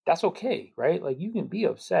 that's okay, right? Like, you can be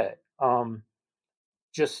upset.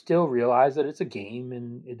 Just still realize that it's a game,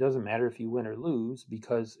 and it doesn't matter if you win or lose,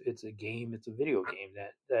 because it's a game. It's a video game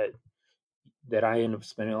that I end up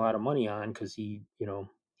spending a lot of money on, because he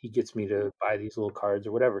gets me to buy these little cards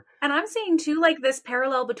or whatever. And I'm seeing too, like this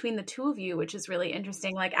parallel between the two of you, which is really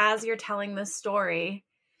interesting. Like as you're telling this story,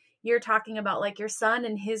 you're talking about like your son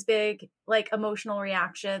and his big like emotional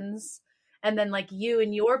reactions, and then like you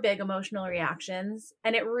and your big emotional reactions,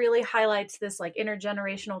 and it really highlights this like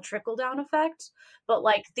intergenerational trickle down effect, but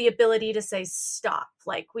like the ability to say stop.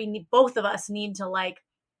 Like we need, both of us need to like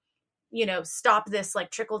stop this like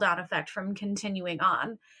trickle down effect from continuing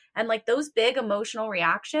on. And like those big emotional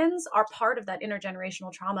reactions are part of that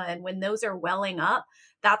intergenerational trauma, and when those are welling up,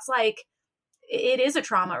 that's like it is a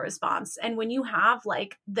trauma response. And when you have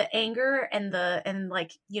like the anger and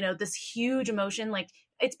like this huge emotion, like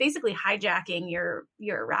it's basically hijacking your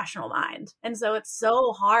rational mind. And so it's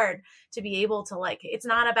so hard to be able to like, it's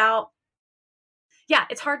not about, yeah,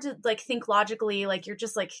 it's hard to like think logically, like you're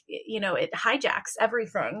just like it hijacks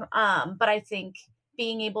everything. But I think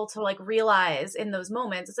being able to like realize in those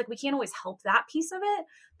moments, it's like we can't always help that piece of it,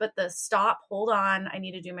 but the stop, hold on, I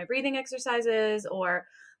need to do my breathing exercises, or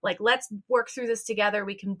like let's work through this together,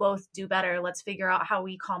 we can both do better, let's figure out how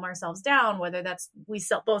we calm ourselves down, whether that's we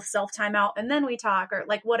both self time out and then we talk, or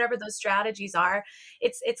like whatever those strategies are.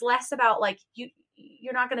 It's less about like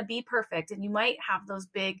you're not going to be perfect, and you might have those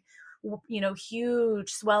big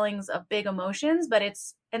huge swellings of big emotions, but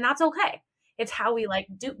and that's okay. It's how we like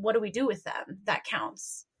what do we do with them that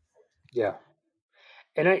counts. Yeah.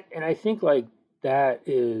 And I think like that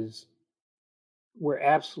is, we're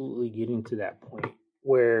absolutely getting to that point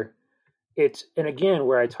where and again,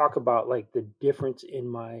 where I talk about like the difference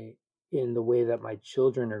in the way that my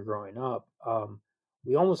children are growing up.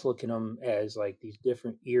 We almost look at them as like these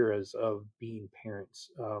different eras of being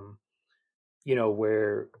parents.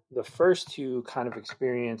 Where the first two kind of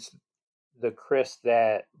experienced the Chris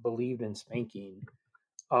that believed in spanking.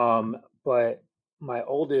 But my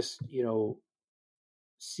oldest,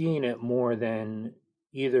 seeing it more than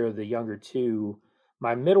either of the younger two,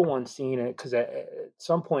 my middle one seeing it, because at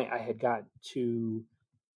some point I had got to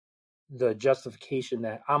the justification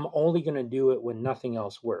that I'm only going to do it when nothing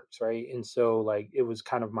else works, right? And so like it was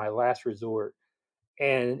kind of my last resort.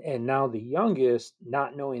 And now the youngest,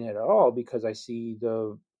 not knowing it at all, because I see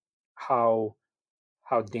the how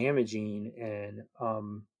damaging and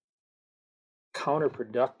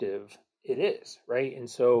counterproductive it is, right? And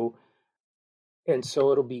so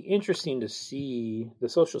it'll be interesting to see. The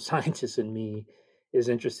social scientist in me is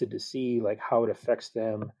interested to see like how it affects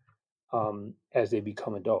them as they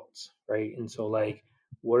become adults, right? And so like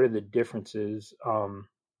what are the differences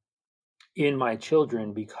in my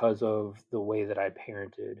children because of the way that I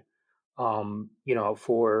parented?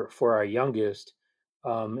 For our youngest,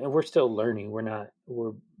 and we're still learning. We're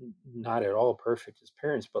not at all perfect as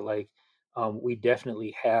parents, but like we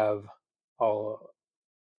definitely have a,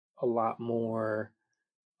 a lot more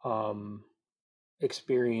um,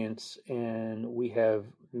 experience, and we have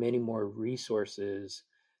many more resources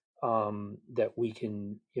that we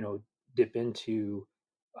can, dip into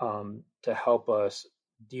to help us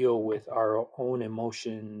deal with our own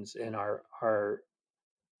emotions and our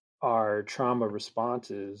trauma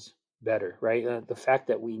responses better, right? The fact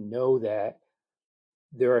that we know that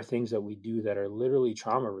there are things that we do that are literally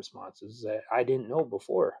trauma responses that I didn't know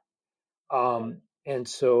before. And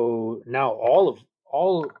so now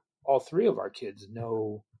all three of our kids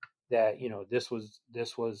know that, this was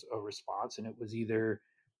a response, and it was either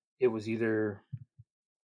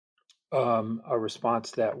a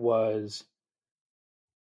response that was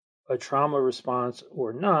a trauma response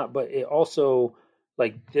or not, but it also,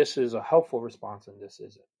 like, this is a helpful response and this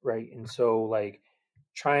isn't, right? And so like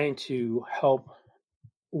trying to help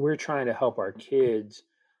we're trying to help our kids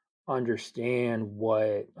understand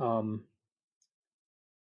what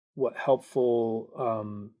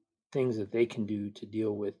helpful things that they can do to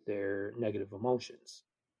deal with their negative emotions.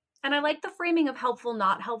 And I like the framing of helpful,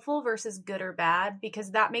 not helpful versus good or bad,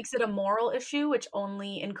 because that makes it a moral issue, which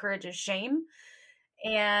only encourages shame.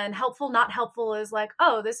 And helpful, not helpful is like,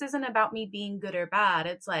 oh, this isn't about me being good or bad.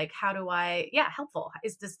 It's like, how do I, helpful.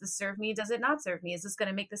 Is this serve me? Does it not serve me? Is this going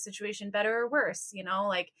to make the situation better or worse?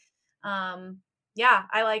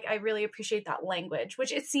 I really appreciate that language,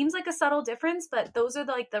 which it seems like a subtle difference, but those are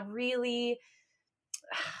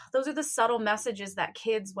those are the subtle messages that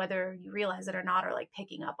kids, whether you realize it or not, are like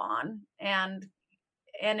picking up on. And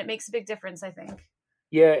it makes a big difference, I think.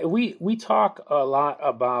 Yeah, we talk a lot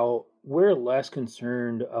about, we're less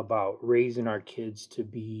concerned about raising our kids to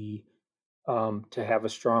have a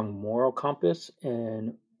strong moral compass,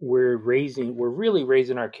 and we're really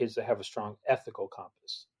raising our kids to have a strong ethical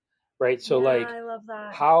compass, right? So Yeah, like I love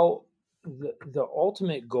that. how the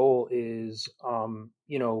ultimate goal is,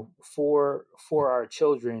 for our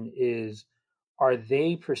children is, are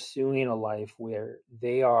they pursuing a life where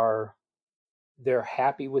they're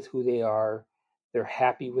happy with who they are, they're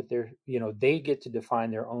happy with they get to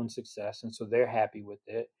define their own success, and so they're happy with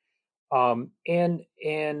it, and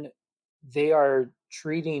they are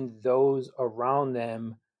treating those around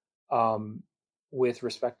them with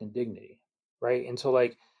respect and dignity, right? And so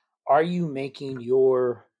like, are you making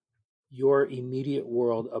your immediate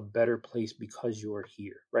world a better place because you're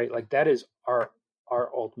here, right? Like that is our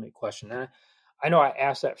ultimate question. And I know I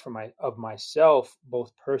ask that of myself,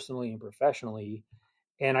 both personally and professionally,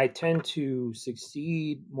 and I tend to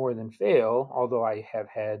succeed more than fail, although I have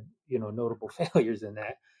had notable failures in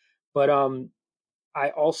that. But I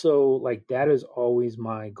also, like, that is always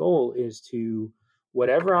my goal, is to,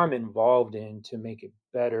 whatever I'm involved in, to make it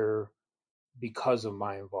better because of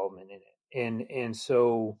my involvement in it. And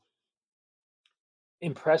so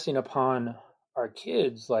impressing upon our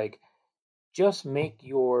kids, like, just make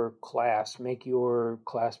your class, make your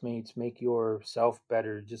classmates, make yourself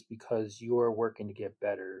better just because you're working to get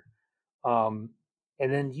better. And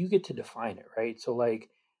then you get to define it, right? So like,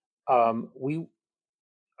 we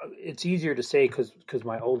it's easier to say because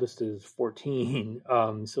my oldest is 14,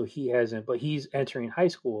 so he hasn't, but he's entering high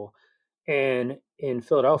school. And in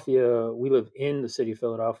Philadelphia, we live in the city of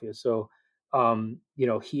Philadelphia, so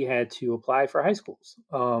he had to apply for high schools,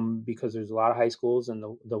 because there's a lot of high schools, and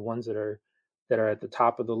the ones that are at the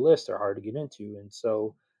top of the list are hard to get into. And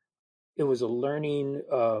so it was a learning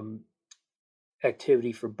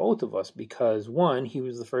activity for both of us, because one, he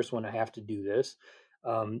was the first one to have to do this.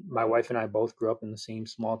 My wife and I both grew up in the same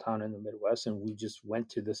small town in the Midwest, and we just went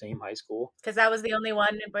to the same high school. Because that was the only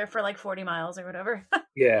one for like 40 miles or whatever.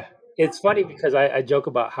 Yeah. It's funny because I joke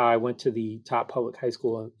about how I went to the top public high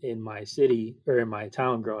school in my city, or in my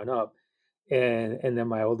town, growing up. And then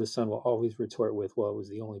my oldest son will always retort with, well, it was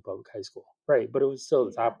the only public high school. Right. But it was still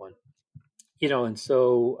the top one. and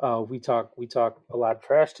so we talk a lot of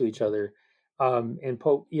trash to each other, and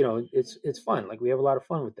poke, it's fun. Like we have a lot of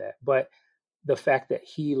fun with that. But the fact that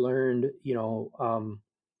he learned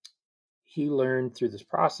through this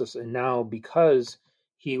process, and now because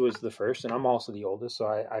he was the first, and I'm also the oldest, so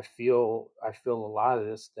I feel a lot of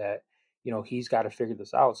this, that he's got to figure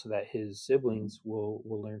this out so that his siblings will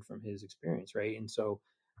learn from his experience, right? And so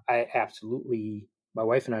I absolutely, my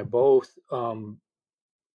wife and I both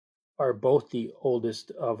are both the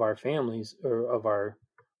oldest of our families, or of our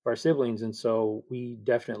siblings, and so we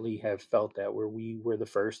definitely have felt that, where we were the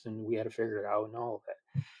first and we had to figure it out and all of that.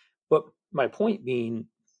 But my point being,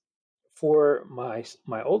 for my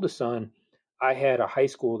oldest son, I had a high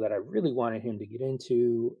school that I really wanted him to get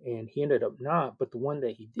into, and he ended up not. But the one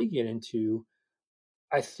that he did get into,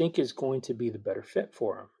 I think is going to be the better fit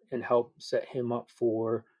for him and help set him up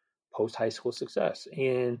for post high school success.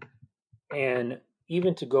 And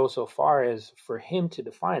even to go so far as for him to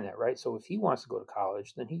define that, right? So if he wants to go to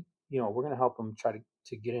college, then we're going to help him try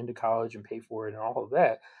to get into college and pay for it and all of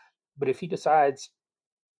that. But if he decides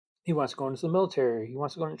he wants to go into the military, he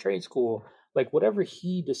wants to go into trade school, like whatever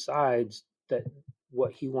he decides that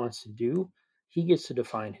what he wants to do, he gets to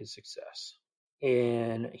define his success.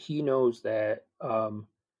 And he knows that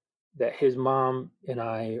that his mom and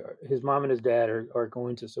his dad are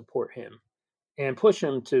going to support him and push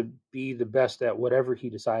him to be the best at whatever he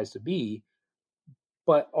decides to be,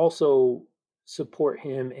 but also support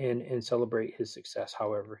him and celebrate his success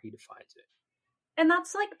however he defines it. And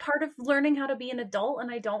that's like part of learning how to be an adult.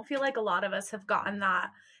 And I don't feel like a lot of us have gotten that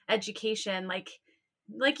education. Like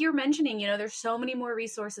you're mentioning, there's so many more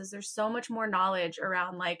resources. There's so much more knowledge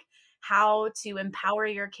around like how to empower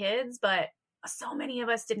your kids, but so many of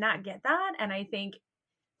us did not get that. And I think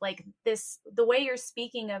like the way you're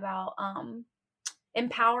speaking about,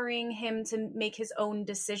 empowering him to make his own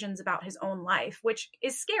decisions about his own life, which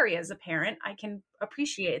is scary as a parent. I can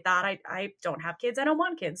appreciate that. I don't have kids. I don't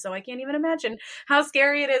want kids. So I can't even imagine how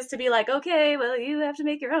scary it is to be like, okay, well, you have to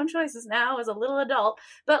make your own choices now as a little adult.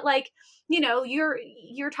 But like,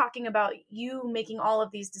 you're talking about you making all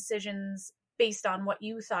of these decisions based on what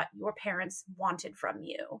you thought your parents wanted from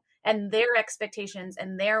you and their expectations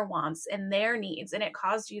and their wants and their needs. And it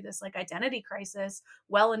caused you this like identity crisis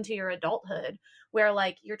well into your adulthood, where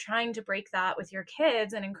like you're trying to break that with your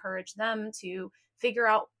kids and encourage them to figure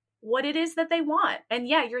out what it is that they want. And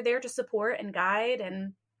yeah, you're there to support and guide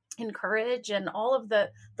and encourage and all of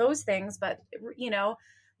those things, but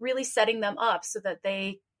really setting them up so that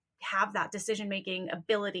they have that decision-making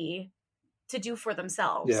ability to do for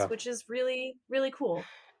themselves, which is really, really cool.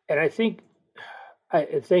 And I think,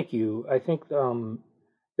 thank you. I think the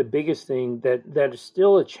biggest thing that is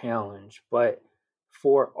still a challenge, but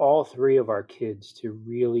for all three of our kids to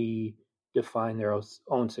really define their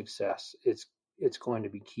own success, it's going to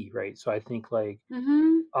be key, right? So I think like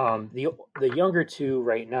the younger two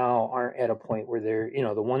right now aren't at a point where they're,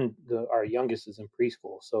 our youngest is in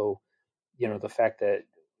preschool, so the fact that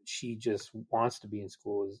she just wants to be in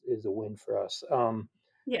school is a win for us.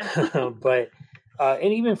 But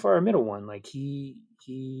and even for our middle one, like he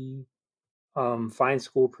finds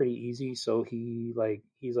school pretty easy, so he's like,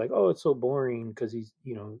 oh, it's so boring, because he's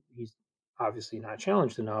obviously not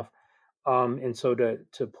challenged enough, and so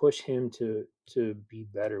to push him to be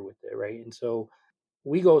better with it, right? And so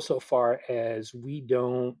we go so far as we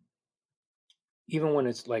don't, even when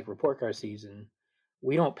it's like report card season,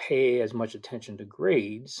 we don't pay as much attention to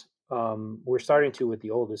grades. We're starting to with the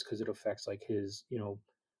oldest, because it affects like his,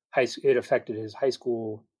 it affected his high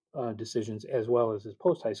school decisions as well as his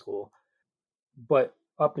post high school. But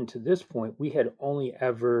up until this point, we had only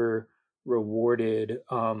ever rewarded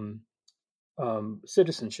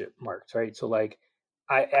citizenship marks, right? So like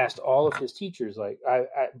I asked all of his teachers, like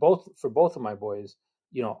for both of my boys,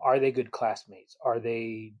 are they good classmates? Are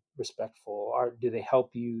they respectful? Do they help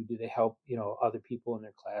you? Do they help, other people in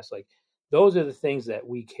their class? Like those are the things that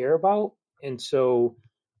we care about. And so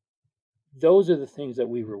those are the things that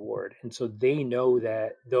we reward. And so they know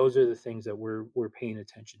that those are the things that we're paying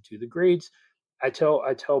attention to. The grades, I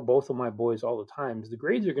tell both of my boys all the time, the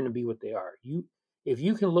grades are going to be what they are. If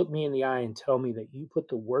you can look me in the eye and tell me that you put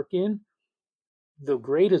the work in, the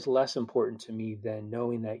grade is less important to me than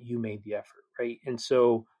knowing that you made the effort, right? And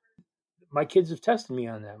so my kids have tested me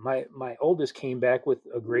on that. My oldest came back with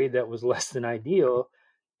a grade that was less than ideal,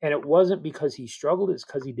 and it wasn't because he struggled, it's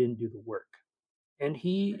because he didn't do the work. And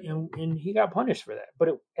he got punished for that.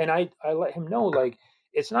 I let him know, like,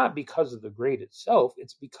 it's not because of the grade itself,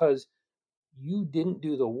 it's because you didn't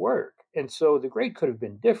do the work. And so the grade could have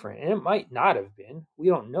been different, and it might not have been. We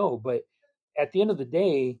don't know, but at the end of the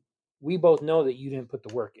day, we both know that you didn't put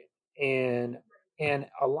the work in. And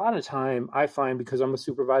a lot of time I find, because I'm a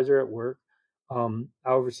supervisor at work, I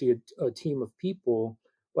oversee a team of people.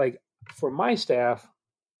 Like for my staff,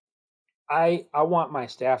 I want my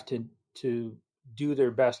staff to do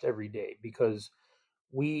their best every day, because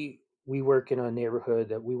we work in a neighborhood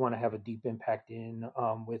that we want to have a deep impact in,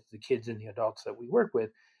 with the kids and the adults that we work with.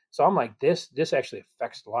 So I'm like, this actually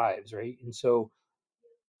affects lives, right? And so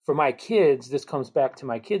for my kids, this comes back to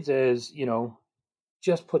my kids as,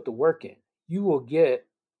 just put the work in. You will get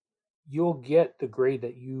you'll get the grade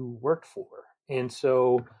that you worked for. And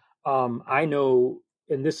so I know,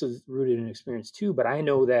 and this is rooted in experience too, but I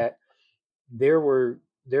know that there were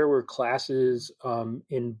classes,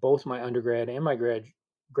 in both my undergrad and my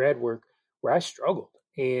grad work, where I struggled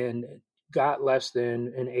and got less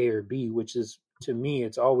than an A or B, which is, to me,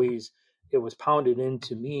 it was pounded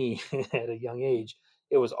into me at a young age.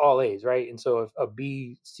 It was all A's, right? And so if a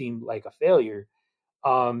B seemed like a failure,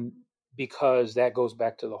 um, because that goes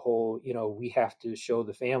back to the whole, we have to show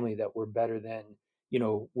the family that we're better than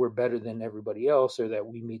everybody else, or that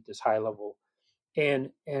we meet this high level. And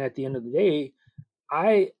at the end of the day,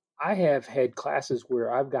 I I have had classes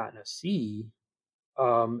where I've gotten a C,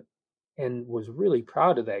 um, and was really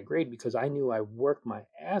proud of that grade, because I knew I worked my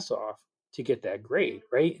ass off to get that grade,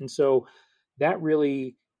 right? And so that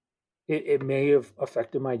really, it may have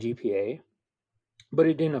affected my GPA, but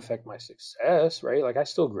it didn't affect my success, right? Like I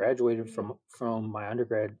still graduated from my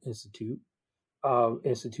undergrad institution,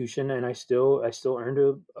 and I still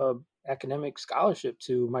earned a academic scholarship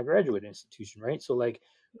to my graduate institution, right? So like,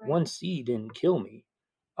 Right. one C didn't kill me,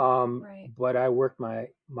 Right. but I worked my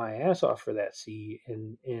ass off for that C,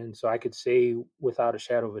 and so I could say without a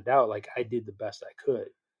shadow of a doubt, like I did the best I could,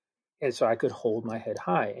 and so I could hold my head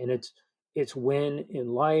high. And it's when in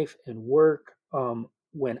life and work,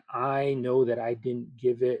 when I know that I didn't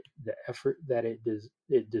give it the effort that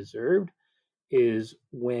it deserved, is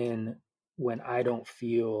when I don't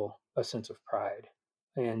feel a sense of pride.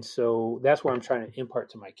 And so that's what I'm trying to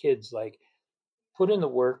impart to my kids, like, put in the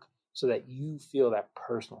work so that you feel that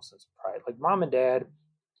personal sense of pride. Like, mom and dad,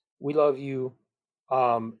 we love you.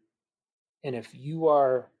 Um, and if you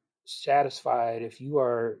are satisfied, if you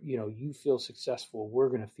are, you feel successful, we're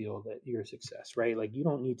going to feel that you're a success, right? Like, you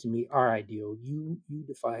don't need to meet our ideal. You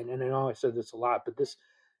define, and I know I said this a lot, but this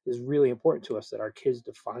is really important to us, that our kids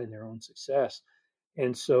define their own success.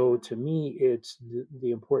 And so to me, it's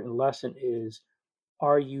the important lesson is,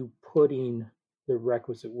 are you putting the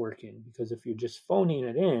requisite work in? Because if you're just phoning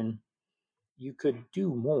it in, you could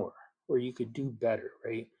do more, or you could do better,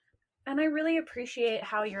 right? And I really appreciate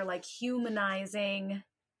how you're like humanizing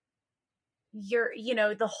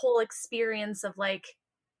the whole experience of like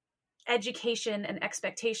education and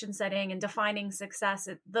expectation setting and defining success,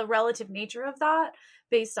 the relative nature of that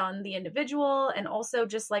based on the individual, and also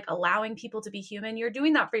just like allowing people to be human. You're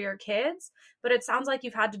doing that for your kids, but it sounds like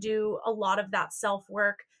you've had to do a lot of that self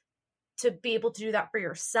work to be able to do that for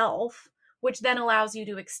yourself, which then allows you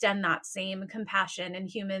to extend that same compassion and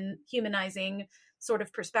humanizing sort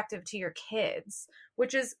of perspective to your kids,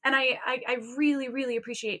 which is, and I really, really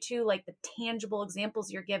appreciate too, like the tangible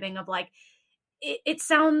examples you're giving of like, it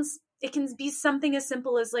sounds, it can be something as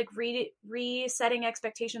simple as like resetting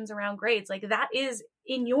expectations around grades. Like that is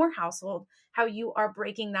in your household how you are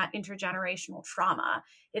breaking that intergenerational trauma.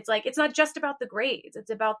 It's like, it's not just about the grades. It's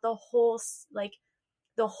about the whole, like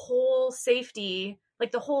the whole safety,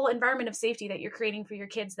 like the whole environment of safety that you're creating for your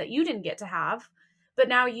kids that you didn't get to have. But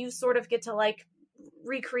now you sort of get to like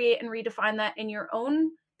recreate and redefine that in your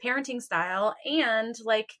own parenting style, and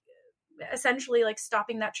like essentially like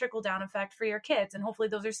stopping that trickle down effect for your kids. And hopefully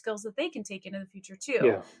those are skills that they can take into the future too.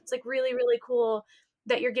 Yeah. It's like really, really cool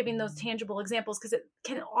that you're giving those tangible examples, because it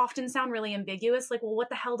can often sound really ambiguous. Like, well, what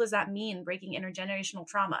the hell does that mean, breaking intergenerational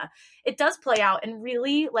trauma? It does play out in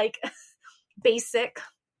really like basic,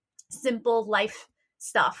 simple life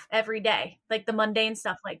stuff every day, like the mundane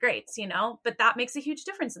stuff like grades, but that makes a huge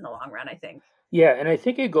difference in the long run, I think. Yeah. And I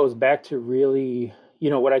think it goes back to really,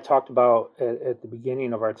 what I talked about at the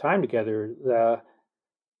beginning of our time together, the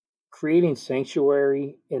creating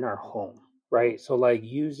sanctuary in our home, right? So like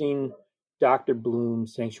using Dr.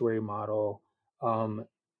 Bloom's sanctuary model,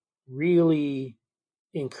 really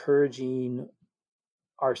encouraging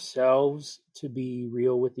ourselves to be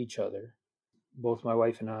real with each other, both my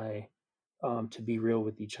wife and I, to be real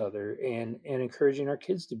with each other, and encouraging our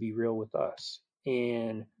kids to be real with us,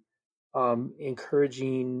 and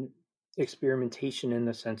encouraging experimentation in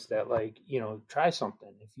the sense that, like, try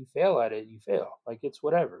something. If you fail at it, you fail. Like, it's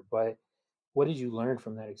whatever. But what did you learn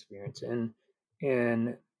from that experience? And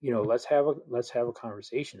let's have a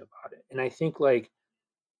conversation about it. And I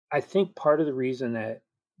think part of the reason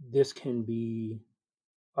this can be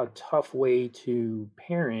a tough way to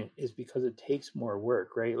parent is because it takes more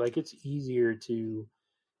work, right? Like it's easier to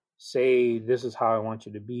say, this is how I want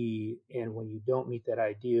you to be. And when you don't meet that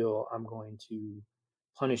ideal, I'm going to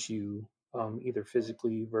punish you, either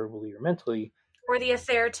physically, verbally, or mentally. Or the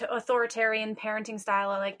authoritarian parenting style,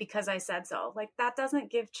 like, because I said so. Like, that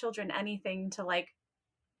doesn't give children anything to like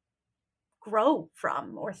grow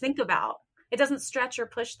from or think about. It doesn't stretch or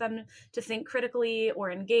push them to think critically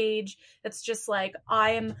or engage. It's just like,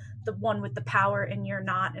 I am the one with the power and you're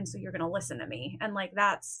not, and so you're going to listen to me. And like,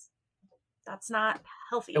 that's not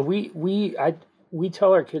healthy. And we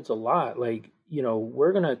tell our kids a lot, like,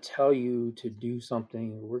 we're going to tell you to do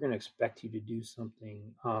something. We're going to expect you to do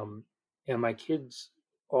something. And my kids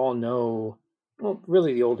all know, well,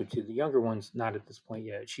 really the older two, the younger one's not at this point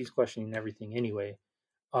yet. She's questioning everything anyway.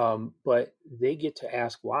 But they get to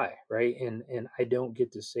ask why, right? And I don't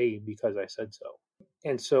get to say because I said so.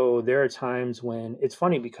 And so there are times when it's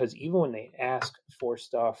funny because even when they ask for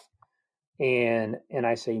stuff and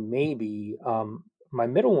I say maybe, my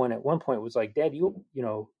middle one at one point was like, Dad,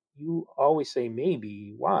 you always say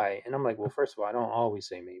maybe, why? And I'm like, well, first of all, I don't always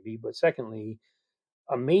say maybe, but secondly,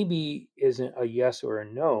 a maybe isn't a yes or a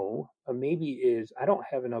no. A maybe is I don't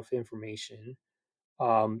have enough information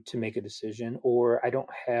to make a decision, or I don't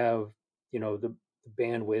have, the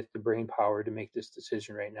bandwidth, the brain power to make this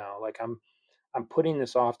decision right now. Like I'm putting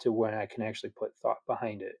this off to when I can actually put thought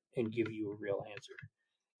behind it and give you a real answer.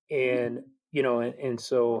 And and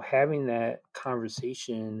so having that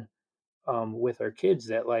conversation with our kids,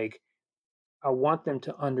 that like I want them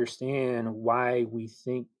to understand why we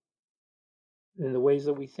think in the ways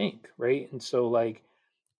that we think, right? And so like,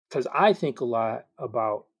 because I think a lot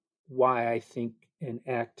about why I think and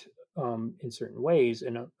act in certain ways,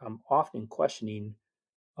 and I'm often questioning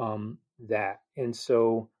that. And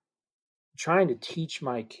so, trying to teach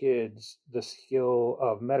my kids the skill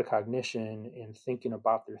of metacognition and thinking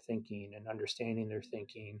about their thinking and understanding their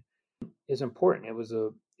thinking is important.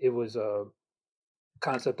 It was a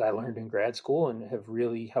concept I learned in grad school and have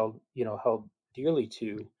really held dearly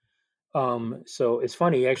to. So it's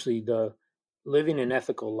funny, actually, the living an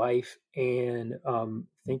ethical life and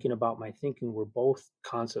thinking about my thinking were both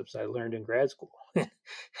concepts I learned in grad school.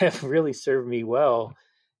 Have really served me well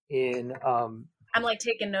in. I'm like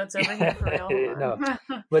taking notes over here for real. No,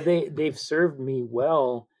 but they've served me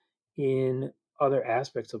well in other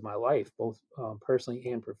aspects of my life, both personally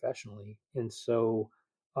and professionally. And so,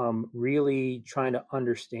 really trying to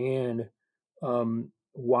understand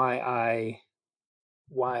why I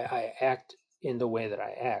act in the way that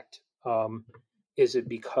I act. Is it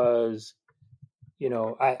because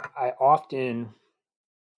I often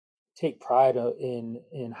take pride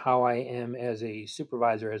in how I am as a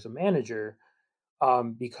supervisor, as a manager,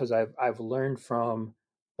 because I've learned from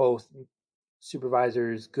both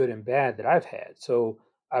supervisors, good and bad, that I've had. So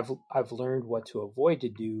I've learned what to avoid to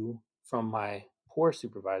do from my poor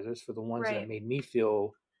supervisors, for the ones Right. that made me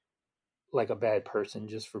feel like a bad person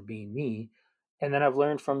just for being me. And then I've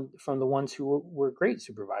learned from the ones who were great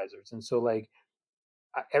supervisors. And so like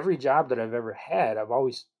every job that I've ever had, I've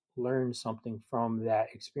always learned something from that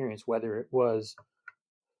experience, whether it was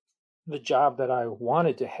the job that I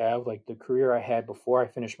wanted to have, like the career I had before I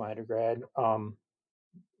finished my undergrad,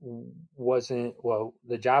 wasn't, well,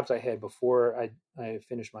 the jobs I had before I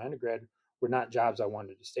finished my undergrad were not jobs I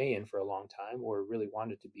wanted to stay in for a long time or really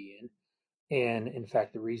wanted to be in. And in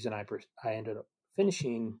fact, the reason I ended up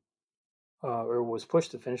finishing or was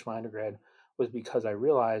pushed to finish my undergrad was because I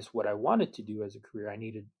realized what I wanted to do as a career, I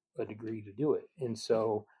needed a degree to do it. And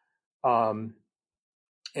so, and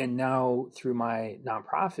now through my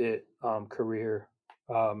nonprofit career,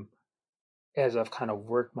 as I've kind of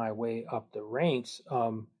worked my way up the ranks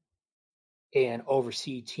and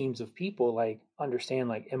oversee teams of people, like understand,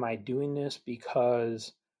 like, am I doing this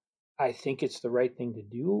because I think it's the right thing to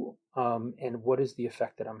do? And what is the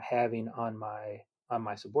effect that I'm having on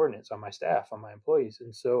my subordinates, on my staff, on my employees?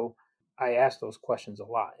 And so I ask those questions a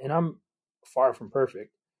lot, and I'm far from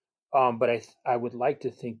perfect. But I would like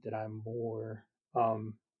to think that I'm more,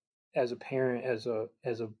 as a parent, as a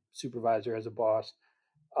supervisor, as a boss.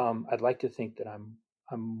 I'd like to think that I'm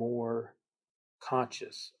more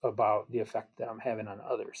conscious about the effect that I'm having on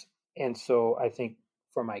others. And so I think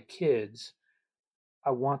for my kids,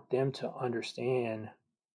 I want them to understand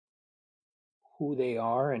who they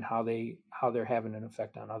are and how they're having an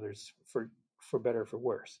effect on others, for better or for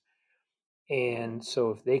worse. And so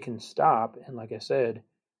if they can stop and, like I said,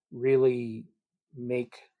 really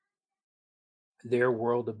make their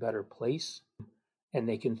world a better place, and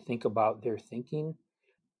they can think about their thinking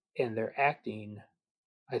and their acting,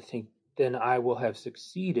 I think then I will have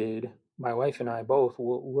succeeded. My wife and I both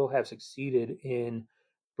will have succeeded in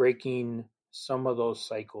breaking some of those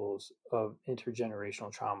cycles of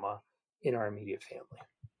intergenerational trauma in our immediate family.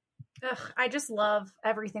 Ugh, I just love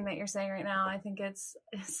everything that you're saying right now. I think it's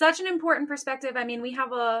such an important perspective. I mean, we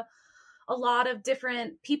have a lot of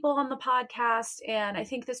different people on the podcast, and I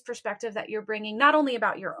think this perspective that you're bringing, not only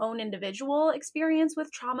about your own individual experience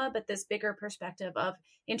with trauma, but this bigger perspective of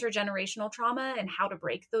intergenerational trauma and how to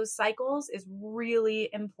break those cycles is really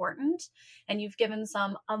important. And you've given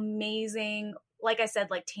some amazing, like I said,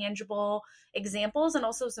 like tangible examples, and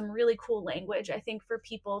also some really cool language, I think, for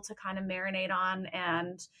people to kind of marinate on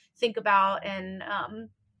and think about. And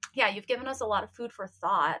yeah, you've given us a lot of food for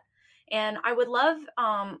thought. And I would love,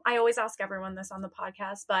 I always ask everyone this on the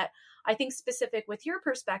podcast, but I think specific with your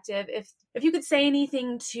perspective, if you could say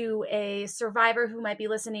anything to a survivor who might be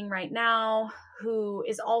listening right now, who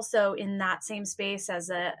is also in that same space as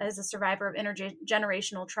a survivor of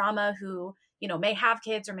intergenerational trauma, who, you know, may have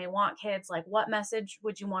kids or may want kids, like what message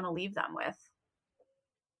would you want to leave them with?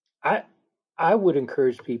 I would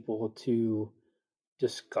encourage people to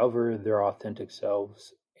discover their authentic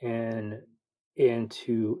selves and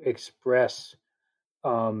to express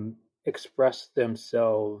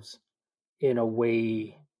themselves in a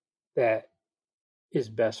way that is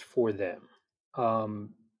best for them.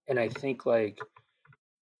 And I think, like,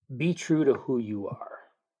 be true to who you are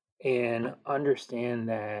and understand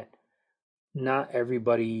that not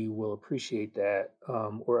everybody will appreciate that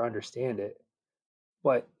or understand it.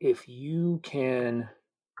 But if you can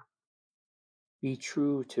be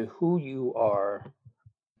true to who you are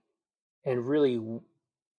and really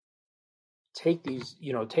take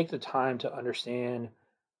the time to understand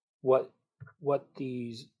what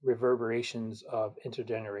these reverberations of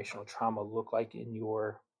intergenerational trauma look like in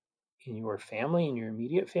your family, in your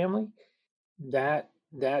immediate family,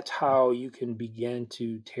 that's how you can begin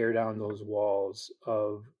to tear down those walls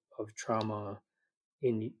of trauma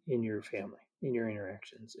in your family, in your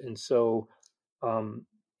interactions. And so and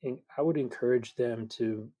I would encourage them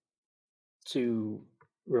to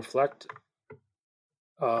reflect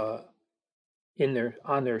on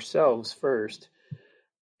themselves first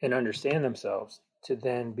and understand themselves, to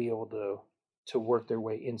then be able to work their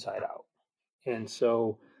way inside out. And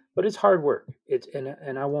so, but it's hard work.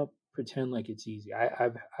 And I won't pretend like it's easy.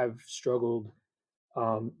 I've struggled.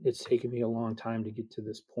 It's taken me a long time to get to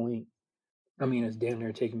this point. I mean, it's damn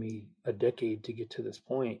near taken me a decade to get to this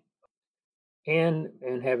point, and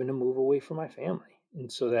having to move away from my family,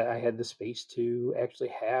 and so that I had the space to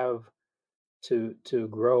actually have to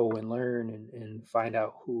grow and learn and find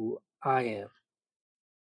out who I am.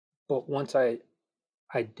 But once I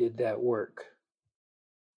did that work,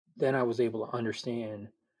 then I was able to understand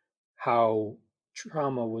how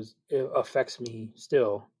trauma affects me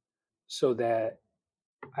still, so that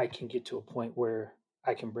I can get to a point where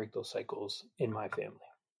I can break those cycles in my family.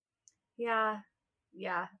 Yeah.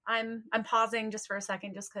 I'm pausing just for a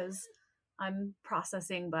second, just because I'm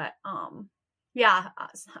processing, but yeah,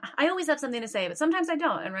 I always have something to say, but sometimes I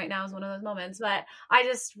don't. And right now is one of those moments, but I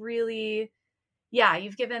just really, yeah,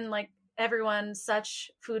 you've given like everyone such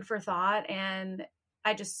food for thought. And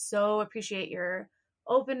I just so appreciate your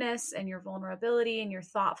openness and your vulnerability and your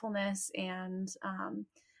thoughtfulness. And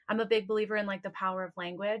I'm a big believer in like the power of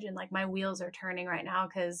language, and like my wheels are turning right now,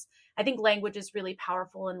 because I think language is really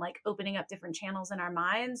powerful in like opening up different channels in our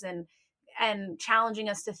minds and challenging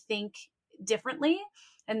us to think differently.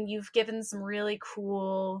 And you've given some really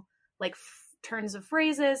cool like turns of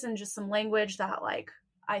phrases and just some language that like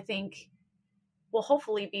I think will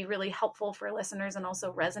hopefully be really helpful for listeners and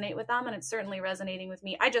also resonate with them. And it's certainly resonating with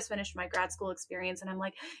me. I just finished my grad school experience, and I'm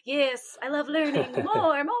like, yes, I love learning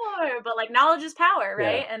more, but like knowledge is power,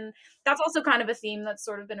 right? Yeah. And that's also kind of a theme that's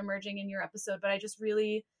sort of been emerging in your episode, but I just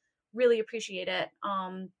really, really appreciate it.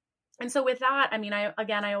 And so with that, I mean, I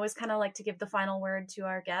always kind of like to give the final word to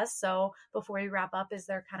our guests. So before we wrap up, is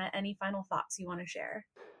there kind of any final thoughts you want to share?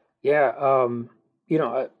 Yeah.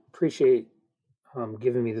 I appreciate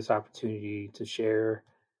giving me this opportunity to share.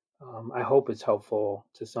 I hope it's helpful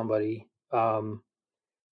to somebody. And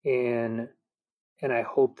I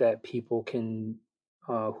hope that people can,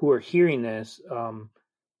 who are hearing this,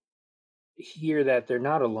 hear that they're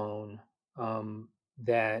not alone,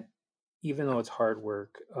 that even though it's hard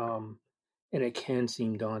work, and it can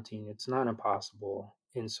seem daunting, it's not impossible.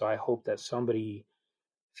 And so I hope that somebody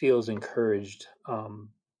feels encouraged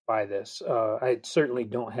by this. I certainly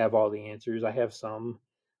don't have all the answers. I have some,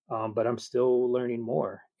 but I'm still learning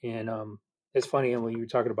more. And it's funny, Emily, you were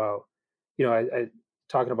talking about, I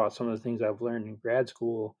talking about some of the things I've learned in grad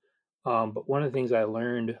school. But one of the things I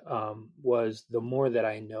learned was the more that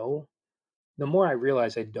I know, the more I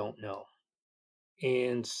realize I don't know.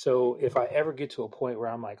 And so if I ever get to a point where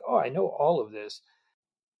I'm like, oh, I know all of this,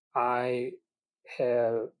 I'm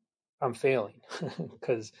failing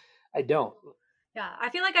because I don't. Yeah, I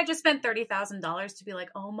feel like I just spent $30,000 to be like,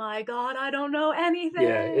 oh my God, I don't know anything.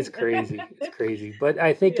 Yeah, it's crazy. It's crazy. But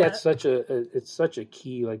I think that's it's such a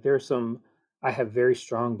key. Like I have very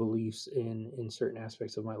strong beliefs in certain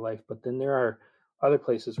aspects of my life, but then there are other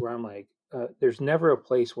places where I'm like, there's never a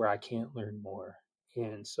place where I can't learn more.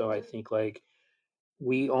 And so I think like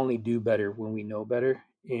we only do better when we know better,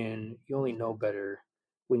 and you only know better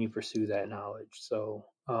when you pursue that knowledge. So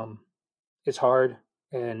it's hard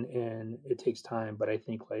and it takes time, but I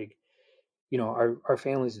think like, our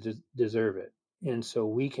families deserve it. And so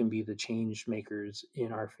we can be the change makers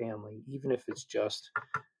in our family, even if it's just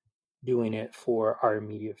doing it for our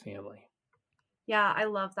immediate family. Yeah, I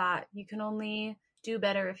love that. You can only do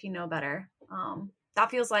better if you know better. That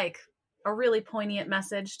feels like a really poignant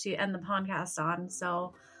message to end the podcast on.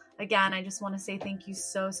 So again, I just want to say thank you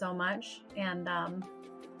so, so much. And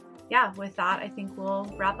with that, I think we'll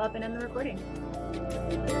wrap up and end the recording.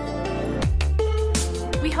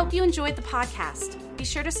 We hope you enjoyed the podcast. Be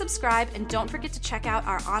sure to subscribe and don't forget to check out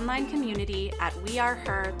our online community at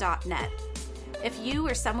weareher.net. If you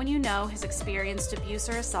or someone you know has experienced abuse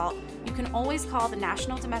or assault, you can always call the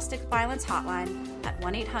National Domestic Violence Hotline at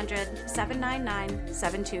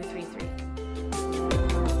 1-800-799-7233.